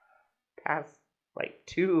past like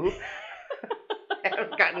 2. I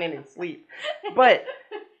haven't gotten any sleep.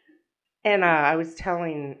 And I was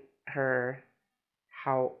telling her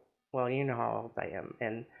how, well, you know how old I am,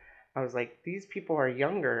 and I was like, these people are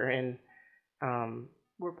younger, and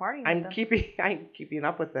we're partying. I'm keeping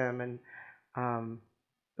up with them, and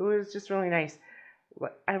it was just really nice.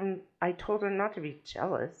 I told her not to be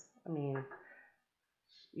jealous. I mean,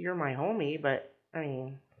 you're my homie, but I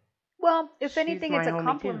mean, well, if anything, it's a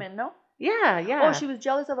compliment, no? Yeah. Oh, she was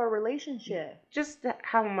jealous of our relationship. Just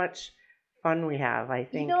how much fun we have, I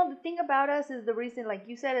think. The thing about us is the reason, like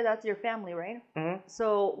you said, that's your family, right? Mm-hmm.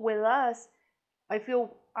 So with us, I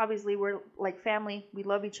feel obviously we're like family. We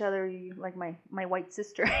love each other. You like my white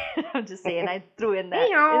sister. I'm just saying. I threw in that.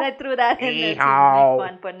 Hey-o. And I threw that in there to Hey-o. make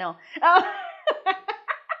fun, but no.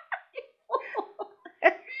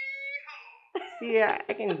 Yeah,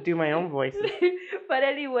 I can do my own voices. But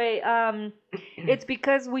anyway, it's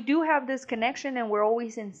because we do have this connection and we're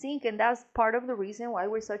always in sync, and that's part of the reason why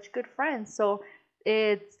we're such good friends. So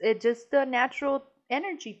it's just a natural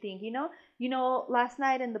energy thing, last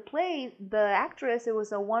night in the play, the actress, it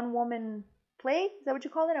was a one woman play. Is that what you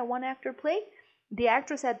call it? A one actor play? The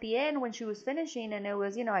actress at the end, when she was finishing, and it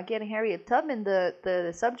was, again, Harriet Tubman,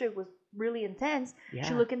 the subject was really intense. Yeah.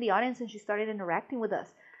 She looked in the audience and she started interacting with us.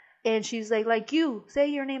 And she's like, you,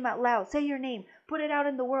 say your name out loud, say your name, put it out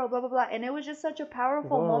in the world, blah, blah, blah. And it was just such a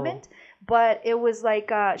powerful moment. But it was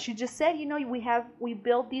like, she just said, we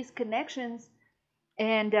built these connections.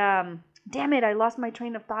 And damn it, I lost my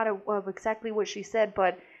train of thought of exactly what she said.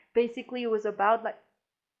 But basically it was about, like,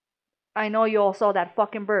 I know you all saw that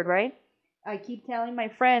fucking bird, right? I keep telling my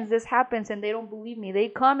friends this happens and they don't believe me. They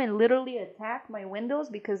come and literally attack my windows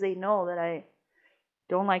because they know that I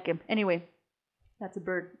don't like him. Anyway, that's a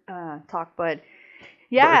bird talk, but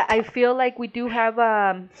yeah, I feel like we do have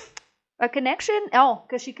a connection. Oh,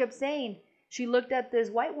 because she kept saying she looked at this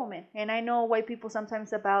white woman, and I know white people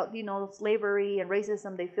sometimes about slavery and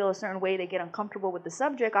racism. They feel a certain way. They get uncomfortable with the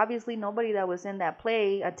subject. Obviously, nobody that was in that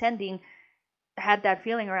play attending had that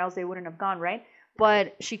feeling, or else they wouldn't have gone, right?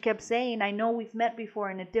 But she kept saying, I know we've met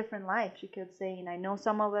before in a different life. She kept saying, I know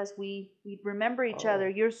some of us, we remember each other.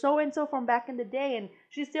 You're so and so from back in the day. And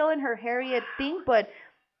she's still in her Harriet thing, but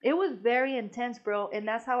it was very intense, bro. And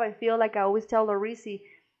that's how I feel. Like I always tell Larisi,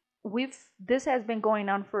 this has been going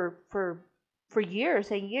on for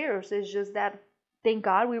years and years. It's just that, thank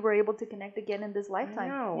God, we were able to connect again in this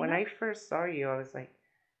lifetime. I know. When I first saw you, I was like,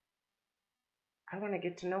 I want to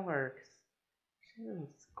get to know her. 'Cause she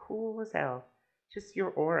was cool as hell. Just your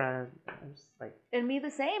aura. I'm just like. And me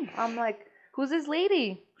the same. I'm like, who's this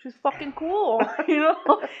lady? She's fucking cool,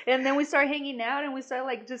 And then we start hanging out, and we start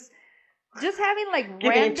like just having like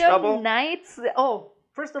random nights. Oh,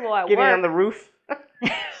 first of all, at getting work. on the roof.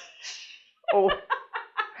 Oh,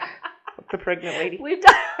 the pregnant lady. We've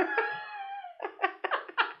done.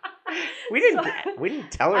 We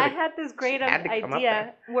didn't tell her. I had this great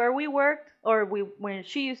idea where we worked, or when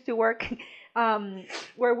she used to work,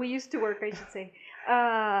 where we used to work, I should say.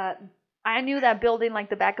 I knew that building like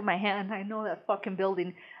the back of my hand. I know that fucking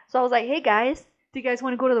building. So I was like, hey guys, do you guys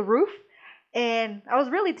want to go to the roof? And I was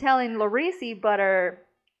really telling Larisi, but I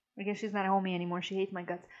guess she's not a homie anymore. She hates my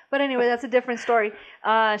guts. But anyway, that's a different story.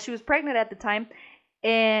 She was pregnant at the time.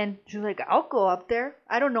 And she was like, I'll go up there.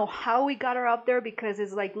 I don't know how we got her up there because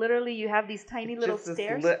it's like literally you have these tiny little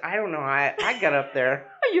stairs. I don't know. I got up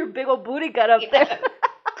there. Your big old booty got up there.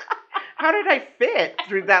 How did I fit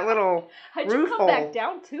through that little How'd roof you come hole? back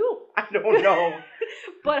down too? I don't know.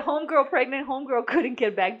 But pregnant homegirl couldn't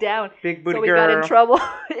get back down. Big booty girl. So we got in trouble.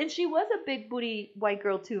 And she was a big booty white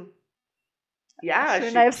girl too. Yeah.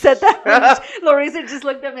 Shouldn't I have said that? Larissa just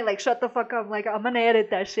looked at me like, shut the fuck up. Like, I'm going to edit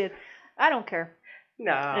that shit. I don't care.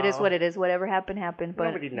 No. It is what it is. Whatever happened. But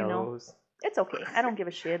nobody knows. It's okay. I don't give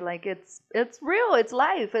a shit. Like, it's real. It's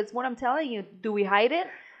life. It's what I'm telling you. Do we hide it?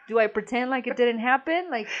 Do I pretend like it didn't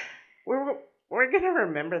happen? Like, we're gonna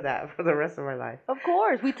remember that for the rest of our life. Of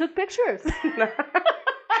course, we took pictures.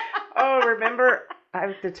 Oh, remember? I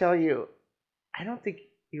have to tell you. I don't think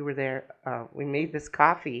you were there. We made this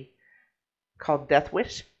coffee called Death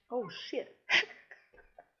Wish. Oh shit!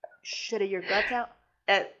 Shit, your guts out.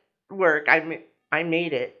 At work, I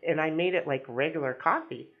made it, and I made it like regular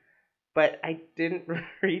coffee, but I didn't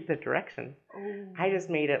read the directions. Oh. I just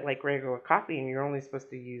made it like regular coffee, and you're only supposed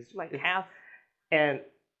to use like half. And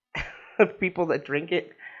the people that drink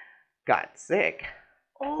it got sick.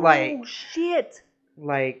 Oh shit!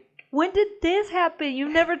 Like, when did this happen? You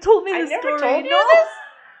never told me this story. I never told you this.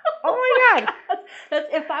 Oh my god! That's,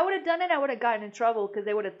 if I would have done it, I would have gotten in trouble because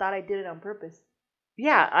they would have thought I did it on purpose.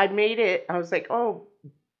 Yeah, I made it. I was like, oh,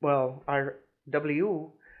 well, our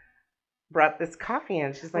W brought this coffee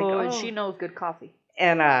in. She's like, and she knows good coffee.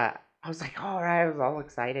 And I was like, all right. I was all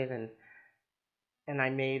excited, and I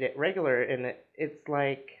made it regular, and it's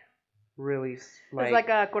like really like it's like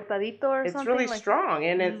a cortadito or something. It's really like strong,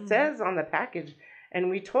 and it says on the package, and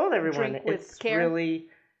we told everyone it's really,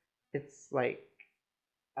 it's like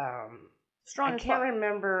strong. I can't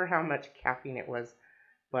remember how much caffeine it was,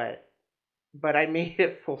 but I made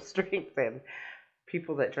it full strength, and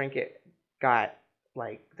people that drink it got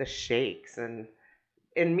like the shakes, and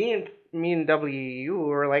me and W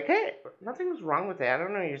were like, hey, nothing's wrong with it. I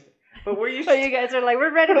don't know, but we're used. So you guys are like,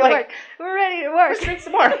 we're ready to work. We're ready to work. Let's drink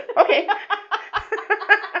some more. Okay.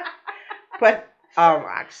 But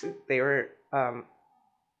actually, they were.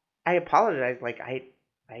 I apologize. Like I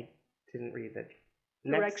didn't read the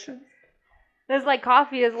directions. It's like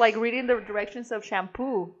coffee is like reading the directions of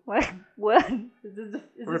shampoo. Like what?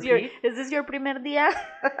 Is this your primer día?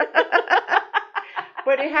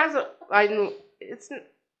 But it has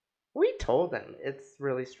we told them it's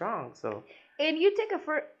really strong. So. And you take a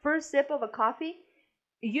first sip of a coffee,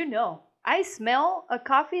 I smell a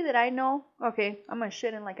coffee that I know, okay, I'm going to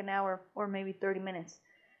shit in like an hour or maybe 30 minutes.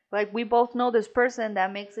 Like, we both know this person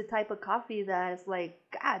that makes a type of coffee that is like,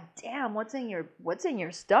 God damn, what's in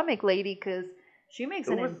your stomach, lady? Because she makes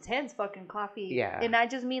an intense fucking coffee. Yeah. And I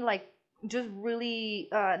just mean like, just really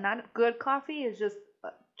not good coffee. It's just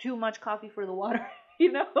too much coffee for the water,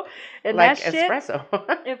 And like that espresso.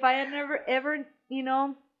 If I had never ever,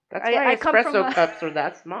 That's why espresso cups are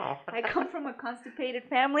that small. I come from a constipated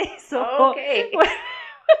family, so okay.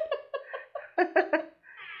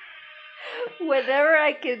 Whenever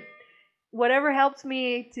I could whatever helps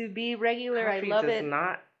me to be regular, I love does it.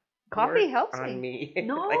 not Coffee work helps on me. me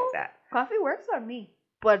No, like that. coffee works on me.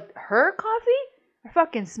 But her coffee, I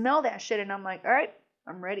fucking smell that shit, and I'm like, all right,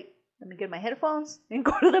 I'm ready. Let me get my headphones and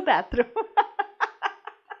go to the bathroom.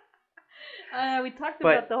 We talked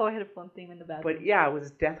about the whole headphone thing in the bathroom. But yeah, it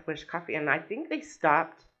was Death Wish coffee, and I think they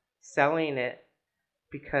stopped selling it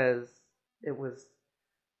because it was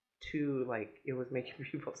too it was making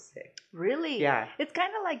people sick. Really? Yeah. It's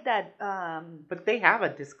kind of like that. But they have a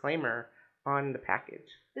disclaimer on the package.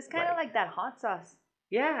 It's kind of like that hot sauce.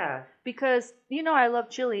 Yeah. Because I love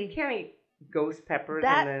chili. You can't eat ghost peppers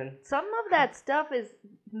that, and then some of that stuff is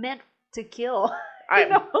meant to kill.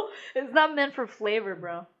 It's not meant for flavor,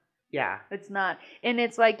 bro. Yeah. It's not. And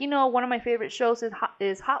it's like, one of my favorite shows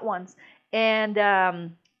is Hot Ones. And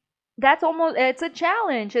that's it's a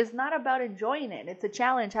challenge. It's not about enjoying it. It's a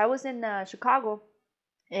challenge. I was in Chicago,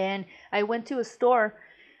 and I went to a store.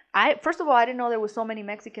 First of all, I didn't know there was so many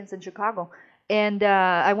Mexicans in Chicago. And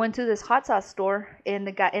I went to this hot sauce store, and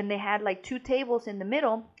they had like 2 tables in the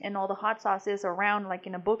middle, and all the hot sauces around, like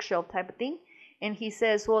in a bookshelf type of thing. And he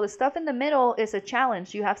says, well, the stuff in the middle is a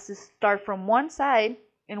challenge. You have to start from one side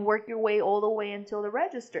and work your way all the way until the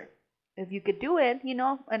register. If you could do it,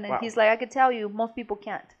 And then he's like, I could tell you, most people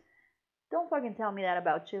can't. Don't fucking tell me that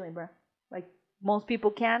about chili, bro. Like, most people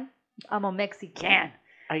can. I'm a Mexican.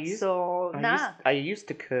 I used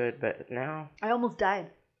to could, but now I almost died.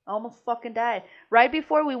 I almost fucking died. Right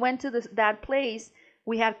before we went to that place,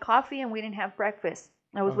 we had coffee and we didn't have breakfast.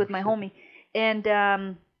 I was with my homie.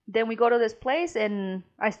 And then we go to this place, and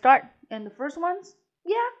I start. And the first ones,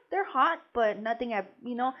 yeah, they're hot, but nothing And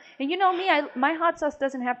me, my hot sauce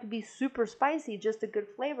doesn't have to be super spicy, just a good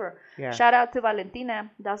flavor. Yeah. Shout out to Valentina.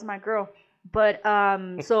 That's my girl. But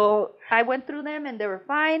so I went through them, and they were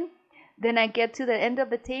fine. Then I get to the end of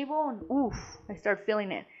the table, and oof, I start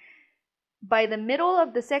feeling it. By the middle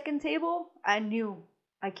of the second table, I knew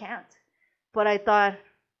I can't. But I thought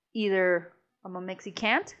either I'm a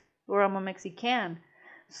Mexican or I'm a Mexican.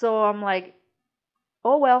 So I'm like,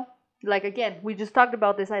 oh well. Like, again, we just talked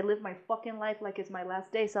about this. I live my fucking life like it's my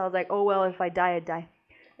last day. So I was like, oh well, if I die, I die.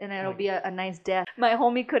 And it'll be a nice death. My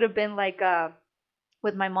homie could have been like,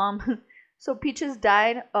 with my mom. So Peaches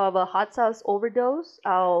died of a hot sauce overdose.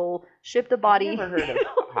 I'll ship the body. I've never heard of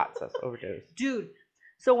hot sauce overdose. Dude.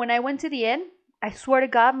 So when I went to the end, I swear to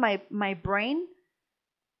God, my brain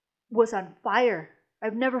was on fire.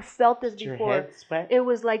 I've never felt this before. Your head sweat? It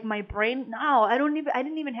was like my brain. No, I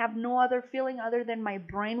didn't even have no other feeling other than my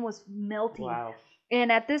brain was melting. Wow.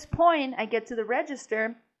 And at this point, I get to the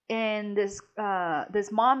register, and this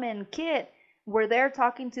mom and kid were there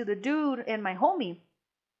talking to the dude and my homie.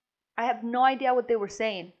 I have no idea what they were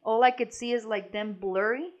saying. All I could see is like them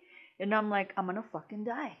blurry, and I'm like, I'm gonna fucking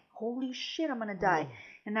die. Holy shit, I'm gonna die. Oh.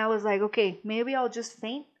 And I was like, okay, maybe I'll just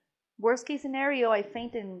faint. Worst case scenario, I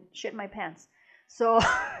faint and shit my pants. So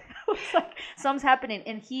I was like, something's happening.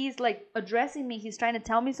 And he's like addressing me. He's trying to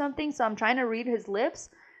tell me something. So I'm trying to read his lips,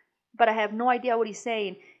 but I have no idea what he's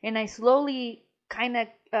saying. And I slowly kind of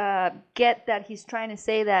get that he's trying to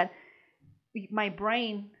say that my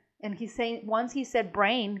brain, and he's saying, once he said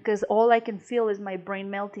brain, because all I can feel is my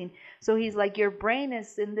brain melting. So he's like, your brain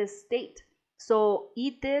is in this state. So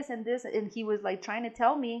eat this and this. And he was like trying to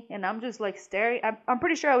tell me, and I'm just like staring. I'm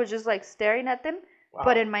pretty sure I was just like staring at them. Wow.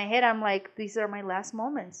 But in my head, I'm like, these are my last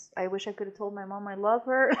moments. I wish I could have told my mom I love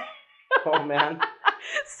her. Oh, man.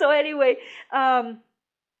 So anyway,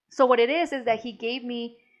 so what it is that he gave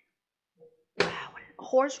me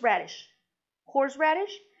horseradish.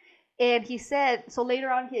 And he said, so later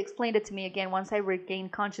on he explained it to me again once I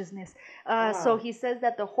regained consciousness. Wow. So he says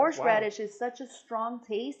that the horseradish is such a strong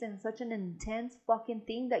taste and such an intense fucking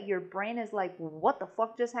thing that your brain is like, what the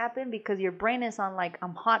fuck just happened? Because your brain is on like,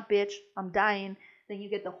 I'm hot, bitch, I'm dying. Then you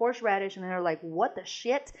get the horseradish, and they're like, what the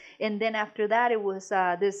shit? And then after that, it was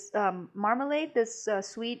this marmalade, this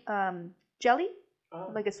sweet jelly,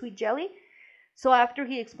 like a sweet jelly. So after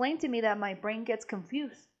he explained to me that, my brain gets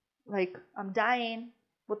confused. Like, I'm dying.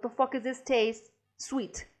 What the fuck is this taste?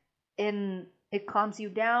 Sweet. And it calms you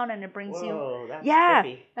down, and it brings you. That's yeah,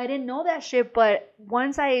 trippy. I didn't know that shit, but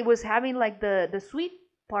once I was having like the sweet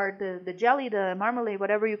part, the jelly, the marmalade,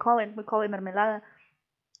 whatever you call it, we call it mermelada.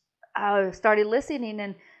 I started listening,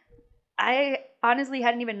 and I honestly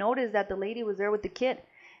hadn't even noticed that the lady was there with the kid,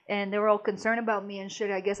 and they were all concerned about me and shit.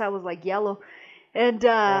 I guess I was like yellow. And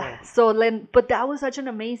so then, but that was such an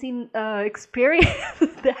amazing experience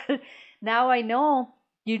that now I know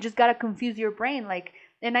you just got to confuse your brain. Like,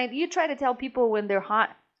 and you try to tell people when they're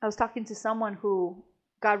hot. I was talking to someone who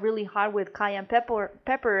got really hot with cayenne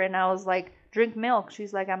pepper, and I was like, drink milk.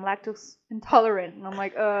 She's like, I'm lactose intolerant. And I'm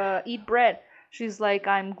like, eat bread. She's like,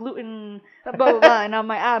 I'm gluten, blah, blah, blah. And I'm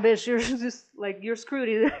like, bitch, you're just like, you're screwed.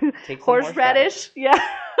 Either. Take some Horseradish. Yeah.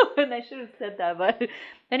 And I should have said that. But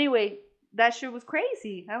anyway, that shit was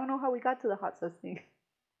crazy. I don't know how we got to the hot sauce thing.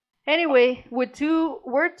 Anyway, we're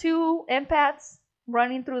two empaths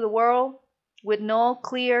running through the world with no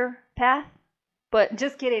clear path. But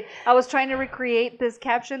just kidding. I was trying to recreate this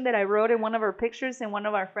caption that I wrote in one of our pictures, and one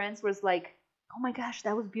of our friends was like, "Oh my gosh,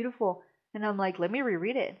 that was beautiful." And I'm like, "Let me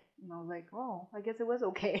reread it." And I was like, "Oh, I guess it was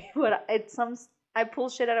okay." But I pull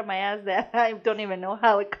shit out of my ass that I don't even know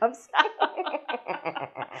how it comes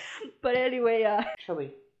out. But anyway,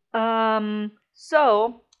 Chili.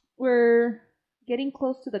 so we're getting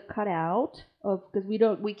close to the cutout of, because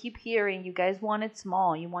we keep hearing you guys want it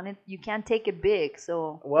small, you can't take it big,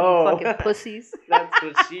 so Whoa. you fucking pussies. That's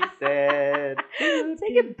what she said.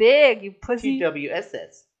 Take it big, you pussy.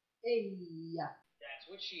 TWSS. Hey, yeah. That's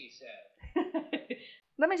what she said.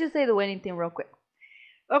 Let me just say the wedding thing real quick.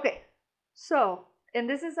 Okay, so, and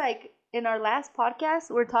this is like in our last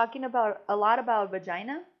podcast, we're talking about a lot about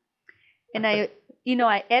vagina, and I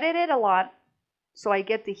edit it a lot, so I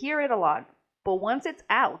get to hear it a lot. But once it's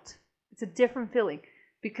out, it's a different feeling,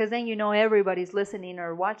 because then everybody's listening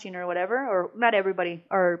or watching or whatever, or not everybody,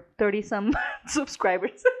 or 30-some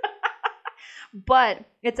subscribers. But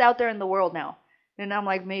it's out there in the world now. And I'm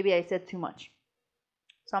like, maybe I said too much.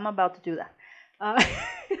 So I'm about to do that. I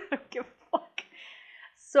don't give a fuck.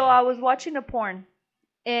 So I was watching a porn,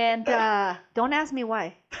 and don't ask me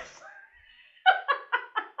why.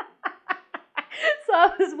 So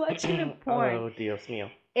I was watching a porn. Oh, Dios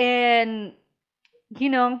mío. And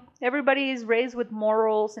everybody is raised with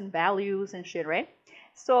morals and values and shit, right?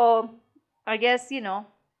 So I guess,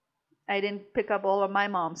 I didn't pick up all of my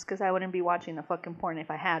moms, because I wouldn't be watching the fucking porn if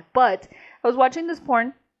I had. But I was watching this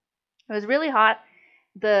porn. It was really hot.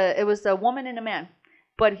 It was a woman and a man,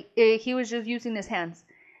 but he was just using his hands.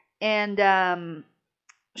 And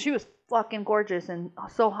she was fucking gorgeous and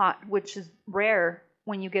so hot, which is rare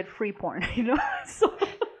when you get free porn,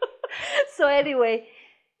 So anyway,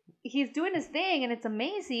 he's doing his thing, and it's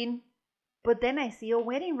amazing. But then I see a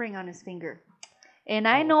wedding ring on his finger. And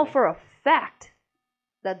I know for a fact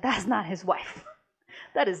that that's not his wife.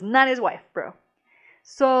 That is not his wife, bro.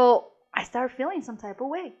 So I started feeling some type of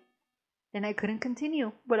way. And I couldn't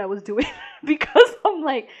continue what I was doing because I'm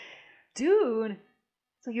like, dude,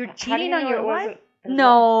 so you're cheating on your wife?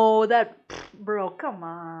 No, bro, come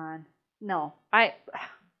on. No,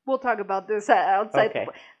 we'll talk about this outside. Okay.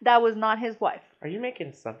 That was not his wife. Are you making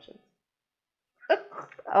assumptions?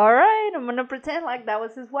 All right, I'm gonna pretend like that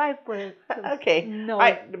was his wife, but okay. No.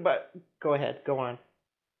 But go ahead, go on.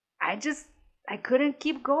 I couldn't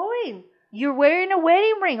keep going. You're wearing a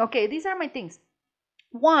wedding ring. Okay, these are my things.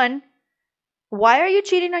 1, why are you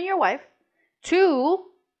cheating on your wife? 2,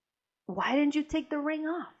 why didn't you take the ring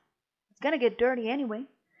off? It's gonna get dirty anyway.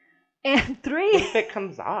 And 3, what if it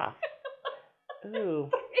comes off? Ooh.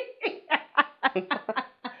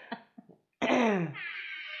 I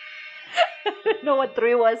don't know what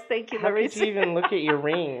 3 was. Thank you, How Larissa. could you even look at your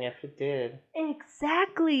ring if it did?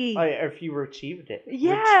 Exactly. Or if you retrieved it.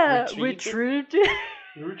 Yeah, retrieved it.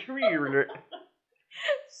 retrieved it.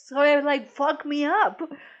 So it like fucked me up.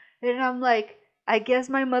 And I'm like, I guess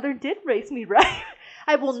my mother did raise me right.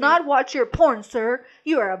 I will not watch your porn, sir.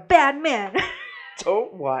 You are a bad man.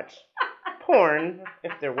 Don't watch porn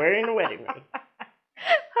if they're wearing a wedding ring.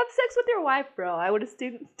 Have sex with your wife, bro. I would have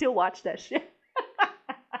still watched that shit.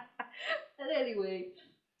 And anyway,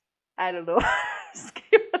 I don't know.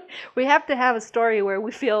 We have to have a story where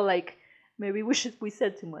we feel like maybe we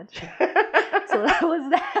said too much. So that was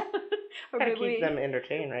that. Or Gotta maybe keep them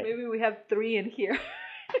entertained, right? Maybe we have 3 in here.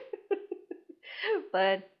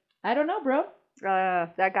 But I don't know, bro.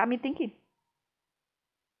 That got me thinking.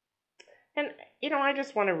 And, I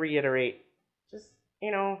just want to reiterate, just,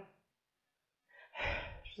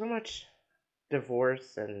 so much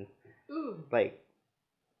divorce and, like,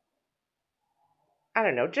 I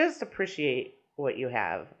don't know, just appreciate what you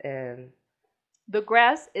have. And the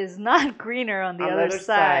grass is not greener on the other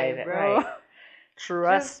side, bro. Right.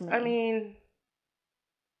 Trust me. I mean,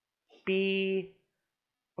 be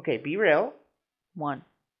real. 1.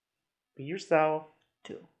 Be yourself.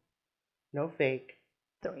 2. No fake.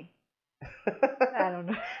 3. I don't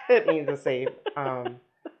know. It means the same. No.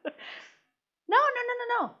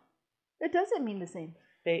 It doesn't mean the same.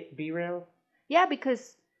 Be real. Yeah,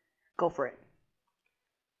 because go for it.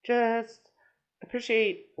 Just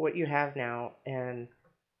appreciate what you have now. And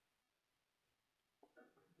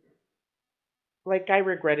like, I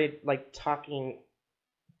regretted like talking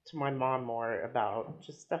to my mom more about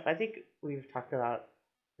just stuff. I think we've talked about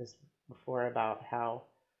this before about how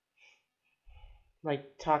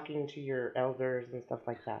like talking to your elders and stuff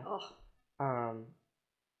like that. Oh, Um,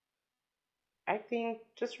 I think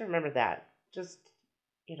just remember that. Just,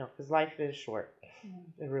 because life is short.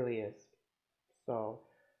 It really is. So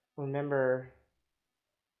remember,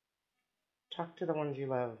 talk to the ones you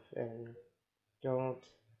love and don't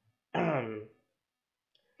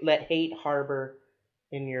let hate harbor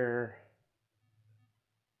in your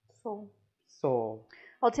so soul.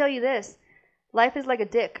 I'll tell you this: life is like a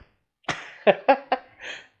dick.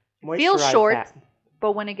 Feels Moisturize short, that.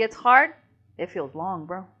 but when it gets hard, it feels long,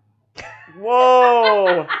 bro.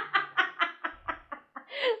 Whoa!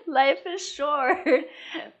 Life is short,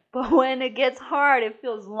 but when it gets hard, it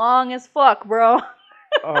feels long as fuck, bro.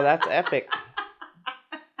 Oh, that's epic.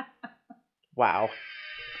 Wow.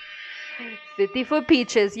 50-foot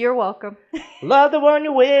peaches, you're welcome. Love the one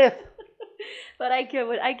you're with. But I get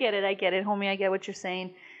it, homie. I get what you're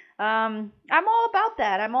saying. I'm all about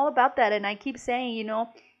that. And I keep saying,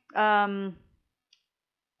 I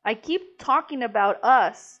keep talking about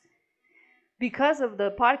us because of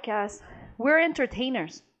the podcast. We're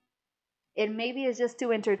entertainers. And maybe it's just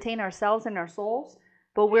to entertain ourselves and our souls,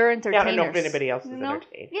 but we're entertainers. I don't know if anybody else is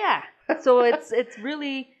entertained. Yeah. So it's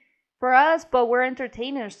really for us, but we're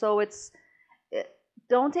entertainers. So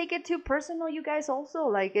don't take it too personal, you guys. Also,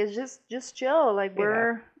 like, it's just chill. Like,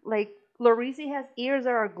 we're like, Lorisi has ears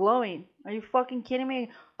that are glowing. Are you fucking kidding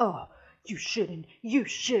me? Oh, you shouldn't.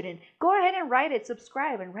 Go ahead and write it.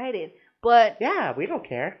 Subscribe and write it. But yeah, we don't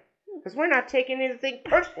care because we're not taking anything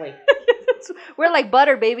personally. We're like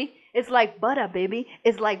butter, baby. It's like butter, baby.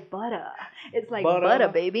 It's like butter. It's like butter,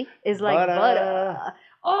 baby. It's like butter.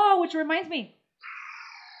 Oh, which reminds me,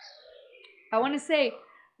 I want to say,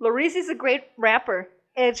 Lorisi's a great rapper,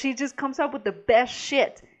 and she just comes up with the best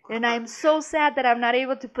shit. And I'm so sad that I'm not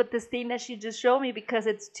able to put this thing that she just showed me because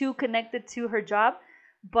it's too connected to her job.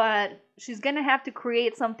 But she's going to have to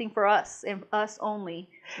create something for us, and us only,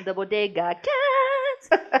 the Bodega Cats,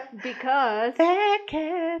 because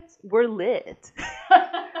Cats. we're lit.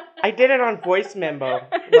 I did it on voice memo.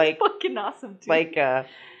 It's fucking awesome, too. Like,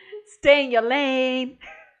 stay in your lane.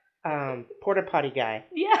 Porta potty guy.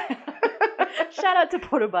 Yeah. Shout out to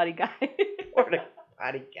Porta Potty Guy. Porta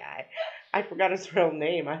potty guy. I forgot his real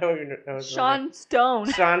name. I don't even know his Sean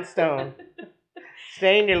Stone. Sean Stone.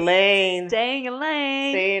 Stay in your lane. Stay in your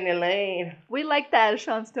lane. Stay in your lane. We like that,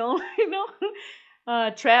 Sean Stone.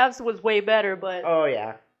 Trav's was way better, but oh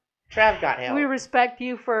yeah, Trav got help. we respect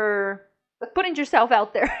you for putting yourself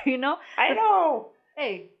out there. I know.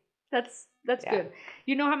 Hey, that's good.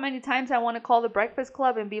 You know how many times I want to call the Breakfast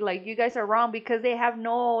Club and be like, you guys are wrong because they have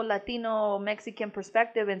no Latino Mexican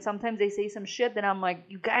perspective, and sometimes they say some shit that I'm like,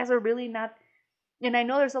 you guys are really not. And I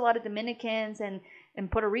know there's a lot of Dominicans and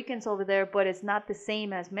Puerto Ricans over there, but it's not the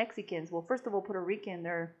same as Mexicans. Well, first of all, Puerto Rican,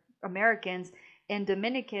 they're Americans, and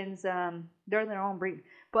Dominicans, they're their own breed.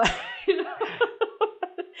 But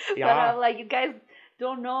but I'm like, you guys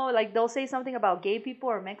don't know. Like, they'll say something about gay people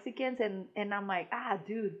or Mexicans, and I'm like,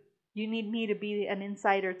 dude, you need me to be an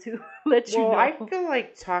insider to let you know. Well, I feel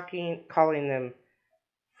like calling them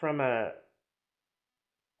from a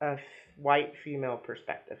white female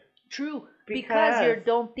perspective. True, because you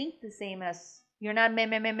don't think the same as you're not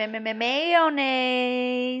mayonnaise.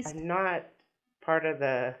 I'm not part of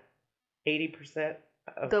the 80%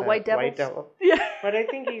 of the white devils. White devil. Yeah, but I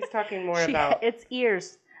think he's talking more about it's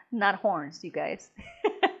ears, not horns, you guys.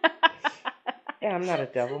 Yeah, I'm not a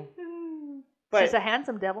devil. But she's a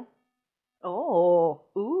handsome devil. Oh,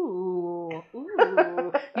 ooh.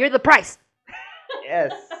 You're the price.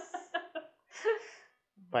 Yes.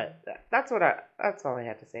 But that's all I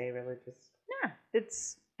had to say. Really, just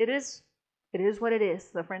it is what it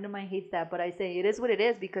is. A friend of mine hates that, but I say it is what it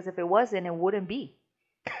is because if it wasn't, it wouldn't be.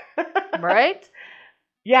 Right?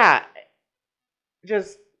 Yeah.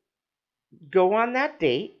 Just go on that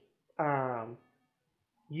date.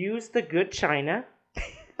 Use the good china.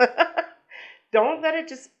 Don't let it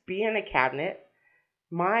just be in a cabinet.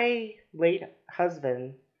 My late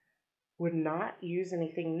husband would not use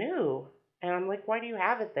anything new. And I'm like, why do you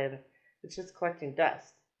have it then? It's just collecting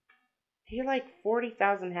dust. He had like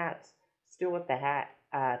 40,000 hats still with the hat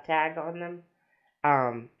tag on them.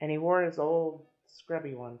 And he wore his old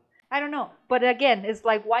scrubby one. I don't know. But again, it's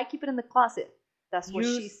like, why keep it in the closet? That's what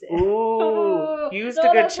she said. Ooh, use the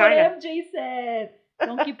good china. That's what MJ said.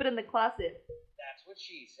 Don't keep it in the closet. That's what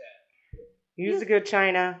she said. Use the good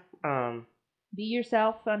china. Be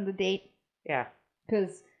yourself on the date. Yeah.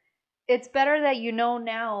 Because it's better that you know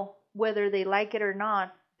now whether they like it or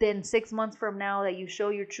not than 6 months from now that you show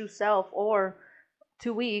your true self, or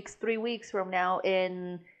 2 weeks, 3 weeks from now,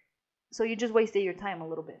 and so you just wasted your time a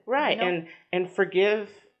little bit, Right. you know? And forgive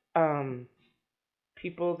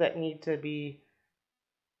people that need to be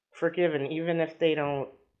forgiven, even if they don't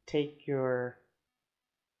take your.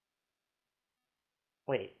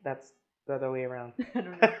 Wait, that's the other way around. I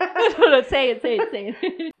don't know. No, say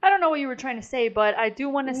it. I don't know what you were trying to say, but I do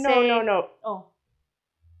want to say. No. Oh.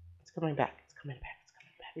 It's coming back.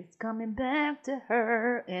 It's coming back to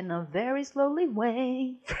her in a very slowly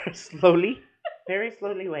way. Very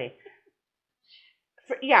slowly way.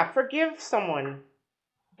 Forgive someone.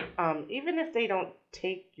 Even if they don't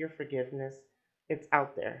take your forgiveness, it's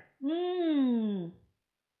out there.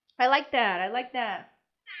 I like that.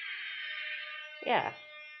 Yeah.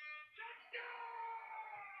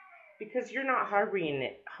 Because you're not harboring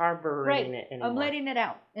it anymore. I'm letting it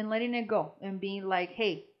out and letting it go and being like,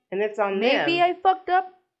 hey, and it's on maybe them. I fucked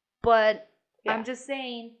up, but Yeah. I'm just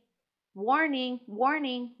saying, warning,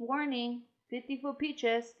 50-foot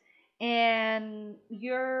peaches, and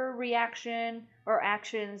your reaction or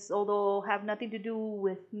actions, although have nothing to do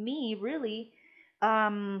with me really,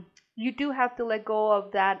 you do have to let go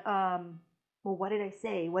of that. Well, what did I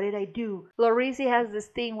say? What did I do? Lorisi has this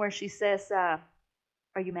thing where she says, "Are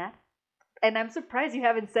you mad?" And I'm surprised you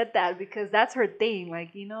haven't said that, because that's her thing.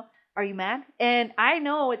 Like, are you mad? And I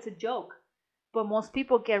know it's a joke, but most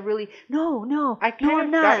people get really, no, I kind I'm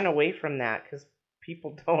of not. gotten away from that because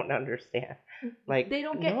people don't understand. Like, they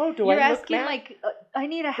don't get. No, do you're I look asking mad? like, I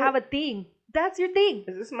need to have a thing. That's your thing.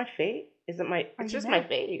 Is this my fate? Is it my? Are It's you just mad? my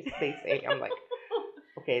face. They say. I'm like,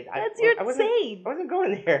 okay. That's I wasn't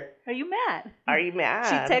going there. Are you mad? Are you mad?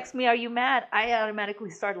 She texts me, "Are you mad?" I automatically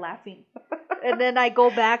start laughing. And then I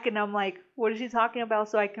go back and I'm like, what is she talking about?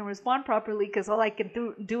 So I can respond properly, because all I can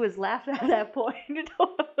do is laugh at that point.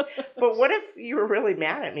 But what if you were really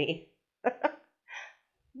mad at me?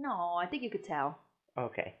 No, I think you could tell.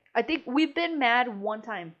 Okay. I think we've been mad one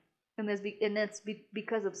time, and it's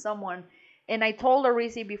because of someone. And I told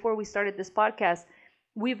Arisi before we started this podcast,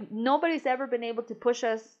 nobody's ever been able to push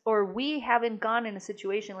us, or we haven't gone in a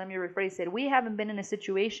situation. Let me rephrase it. We haven't been in a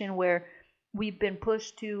situation where we've been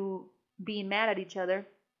pushed to being mad at each other.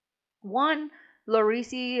 One,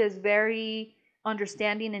 Lorisi is very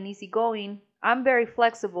understanding and easygoing. I'm very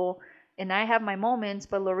flexible, and I have my moments,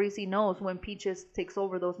 but Lorisi knows when Peaches takes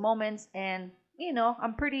over those moments. And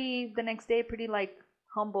I'm pretty the next day, pretty like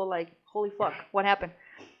humble, like, holy fuck, what happened?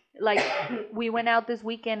 Like, we went out this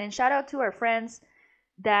weekend, and shout out to our friends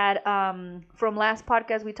that from last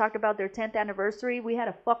podcast, we talked about their 10th anniversary. We had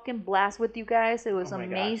a fucking blast with you guys. It was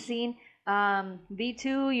amazing.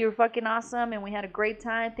 V2, you're fucking awesome, and we had a great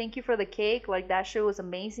time. Thank you for the cake. Like, that shit was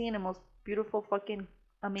amazing. The most beautiful fucking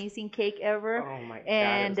amazing cake ever. Oh my god.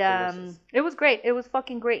 And it was great. It was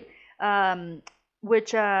fucking great.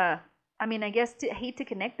 Which I mean, I guess, I hate to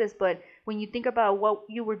connect this, but when you think about what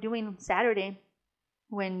you were doing Saturday,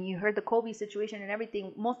 when you heard the Kobe situation and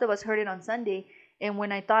everything, most of us heard it on Sunday. And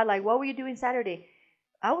when I thought, like, what were you doing Saturday?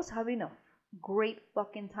 I was having a great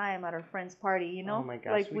fucking time at our friend's party, Oh my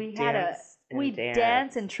gosh. Like, we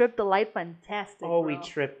danced and tripped the light fantastic. Oh, bro. we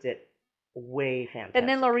tripped it way fantastic. And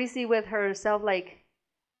then Lorisi with herself, like,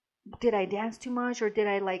 did I dance too much, or did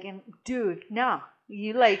I, like, and dude, no.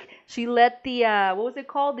 You, like, she let the what was it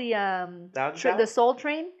called, the the Soul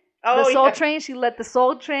Train. Oh, the Soul yeah. Train. She let the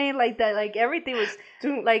Soul Train, like that, like everything was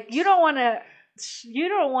like, you don't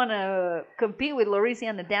want to compete with Lorisi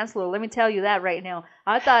on the dance floor. Let me tell you that right now.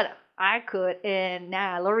 I thought I could, and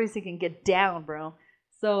nah, Lorisi can get down, bro.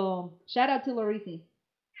 So shout out to Lorisi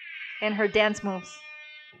and her dance moves.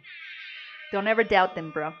 Don't ever doubt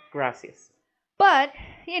them, bro. Gracias. But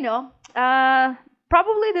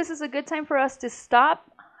probably this is a good time for us to stop.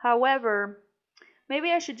 However, maybe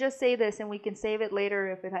I should just say this, and we can save it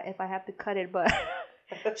later if I have to cut it. But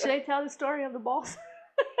should I tell the story of the balls?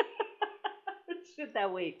 Should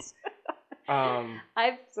that wait?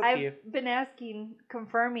 I've been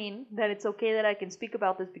confirming that it's okay that I can speak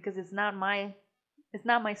about this, because it's not my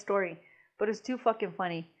story, but it's too fucking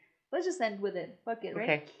funny. Let's just end with it. Fuck it, right?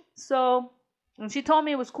 Okay. So, when she told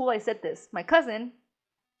me it was cool, I said this. My cousin,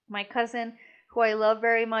 who I love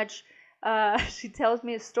very much, she tells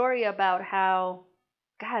me a story about how,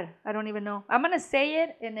 God, I don't even know. I'm going to say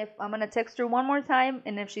it, and if I'm going to text her one more time,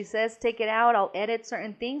 and if she says take it out, I'll edit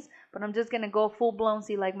certain things, but I'm just going to go full-blown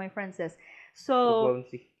see, like my friend says. So,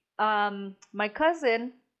 my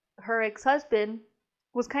cousin, her ex-husband,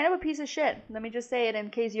 was kind of a piece of shit. Let me just say it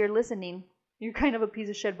in case you're listening. You're kind of a piece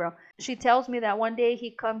of shit, bro. She tells me that one day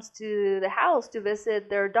he comes to the house to visit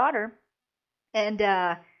their daughter, and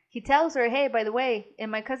he tells her, hey, by the way,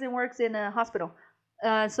 and my cousin works in a hospital.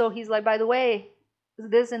 So he's like, by the way,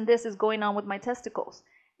 this and this is going on with my testicles.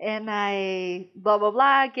 And I, blah, blah,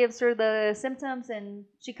 blah, gives her the symptoms, and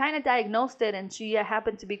she kind of diagnosed it, and she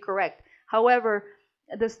happened to be correct. However,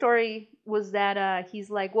 the story was that he's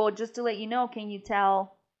like, well, just to let you know, can you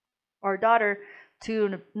tell our daughter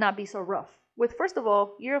to not be so rough? With, first of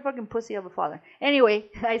all, you're a fucking pussy of a father. Anyway,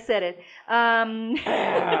 I said it.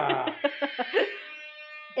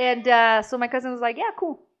 And so my cousin was like, yeah,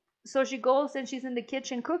 cool. So she goes and she's in the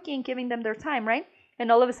kitchen cooking, giving them their time, right?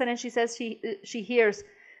 And all of a sudden she says she hears,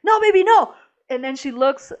 no, baby, no. And then she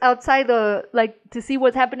looks outside to see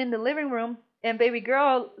what's happening in the living room, and baby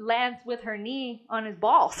girl lands with her knee on his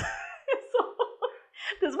balls. So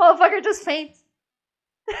this motherfucker just faints.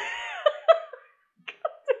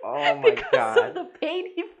 Oh my because God. of the pain,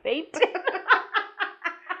 he fainted.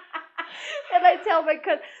 And I tell my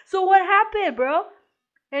cousin, so what happened, bro?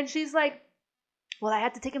 And she's like, well, I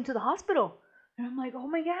had to take him to the hospital. And I'm like, oh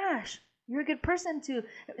my gosh, you're a good person to.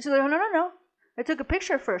 She's like, no. I took a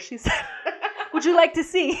picture first. She said, would you like to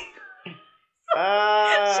see? She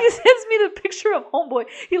sends me the picture of homeboy.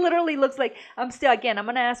 He literally looks like, I'm going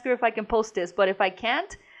to ask her if I can post this. But if I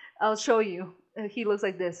can't, I'll show you. He looks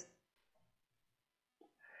like this.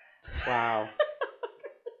 Wow.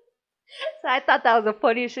 So I thought that was the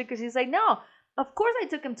funniest shit, because she's like, no, of course I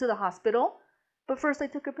took him to the hospital, but first I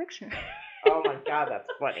took a picture. Oh my God, that's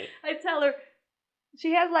funny. I tell her,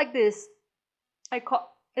 she has like this,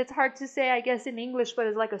 it's hard to say, I guess, in English, but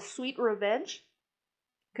it's like a sweet revenge,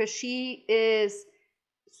 because she is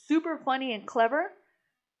super funny and clever,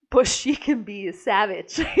 but she can be a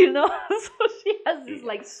savage, you know? So she has this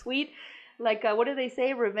like sweet, like, what do they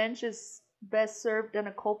say? Revenge is best served on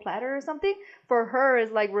a cold platter or something. For her, is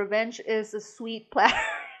like revenge is a sweet platter.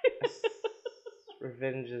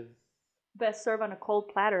 Revenge is best served on a cold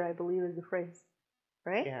platter, I believe is the phrase,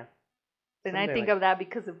 right? Yeah. And I think of that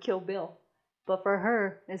because of Kill Bill, but for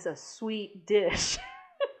her, it's a sweet dish.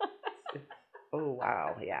 Oh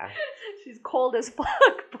wow, yeah. She's cold as fuck,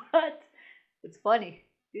 but it's funny.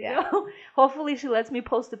 You know? Hopefully she lets me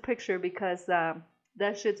post a picture, because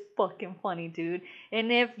that shit's fucking funny, dude. And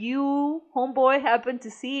if you, homeboy, happen to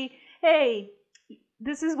see, hey,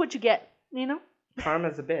 this is what you get, you know?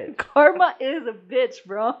 Karma's a bitch. Karma is a bitch,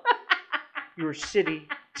 bro. You were shitty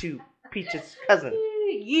to Peach's cousin.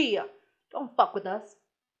 Yeah. Don't fuck with us.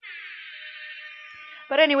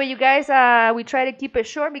 But anyway, you guys, we try to keep it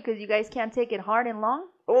short because you guys can't take it hard and long.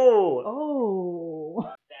 Oh.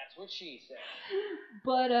 That's what she said.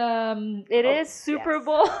 But it is Super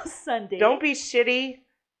Bowl Sunday. Don't be shitty.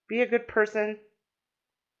 Be a good person.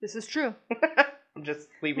 This is true. I'm just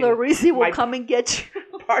leaving. Larizi will come and get you.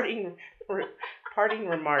 Parting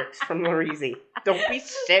remarks from Larizi. Don't be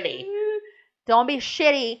shitty. Don't be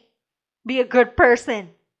shitty. Be a good person.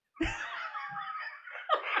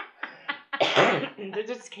 It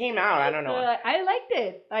just came out. I don't know. I liked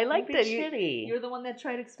it. Don't be shitty. You're the one that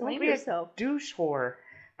tried to explain Don't be yourself. A douche whore.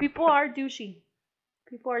 People are douchey.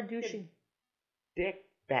 Dick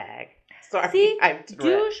bag. Sorry. See,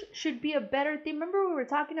 douche should be a better thing. Remember we were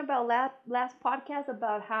talking about last podcast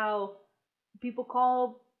about how people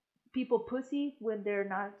call people pussy when they're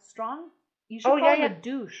not strong? You should call them a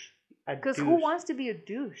douche. Because who wants to be a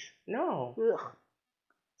douche? No. Ugh.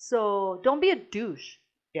 So don't be a douche.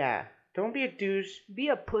 Yeah. Don't be a douche. Be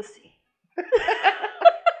a pussy.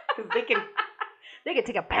 Because they can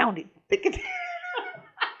take a pounding. They can.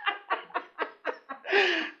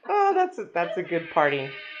 Oh, that's a good party.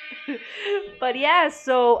 But yeah,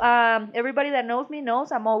 so everybody that knows me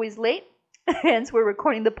knows I'm always late. Hence, we're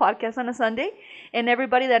recording the podcast on a Sunday. And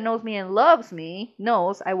everybody that knows me and loves me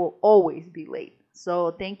knows I will always be late.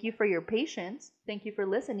 So thank you for your patience. Thank you for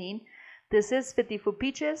listening. This is 50 Foot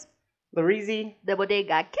Peaches. Larizi. The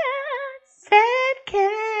Bodega Cats. Fat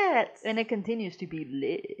cats. And it continues to be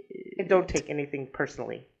lit. And don't take anything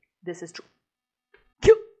personally. This is true.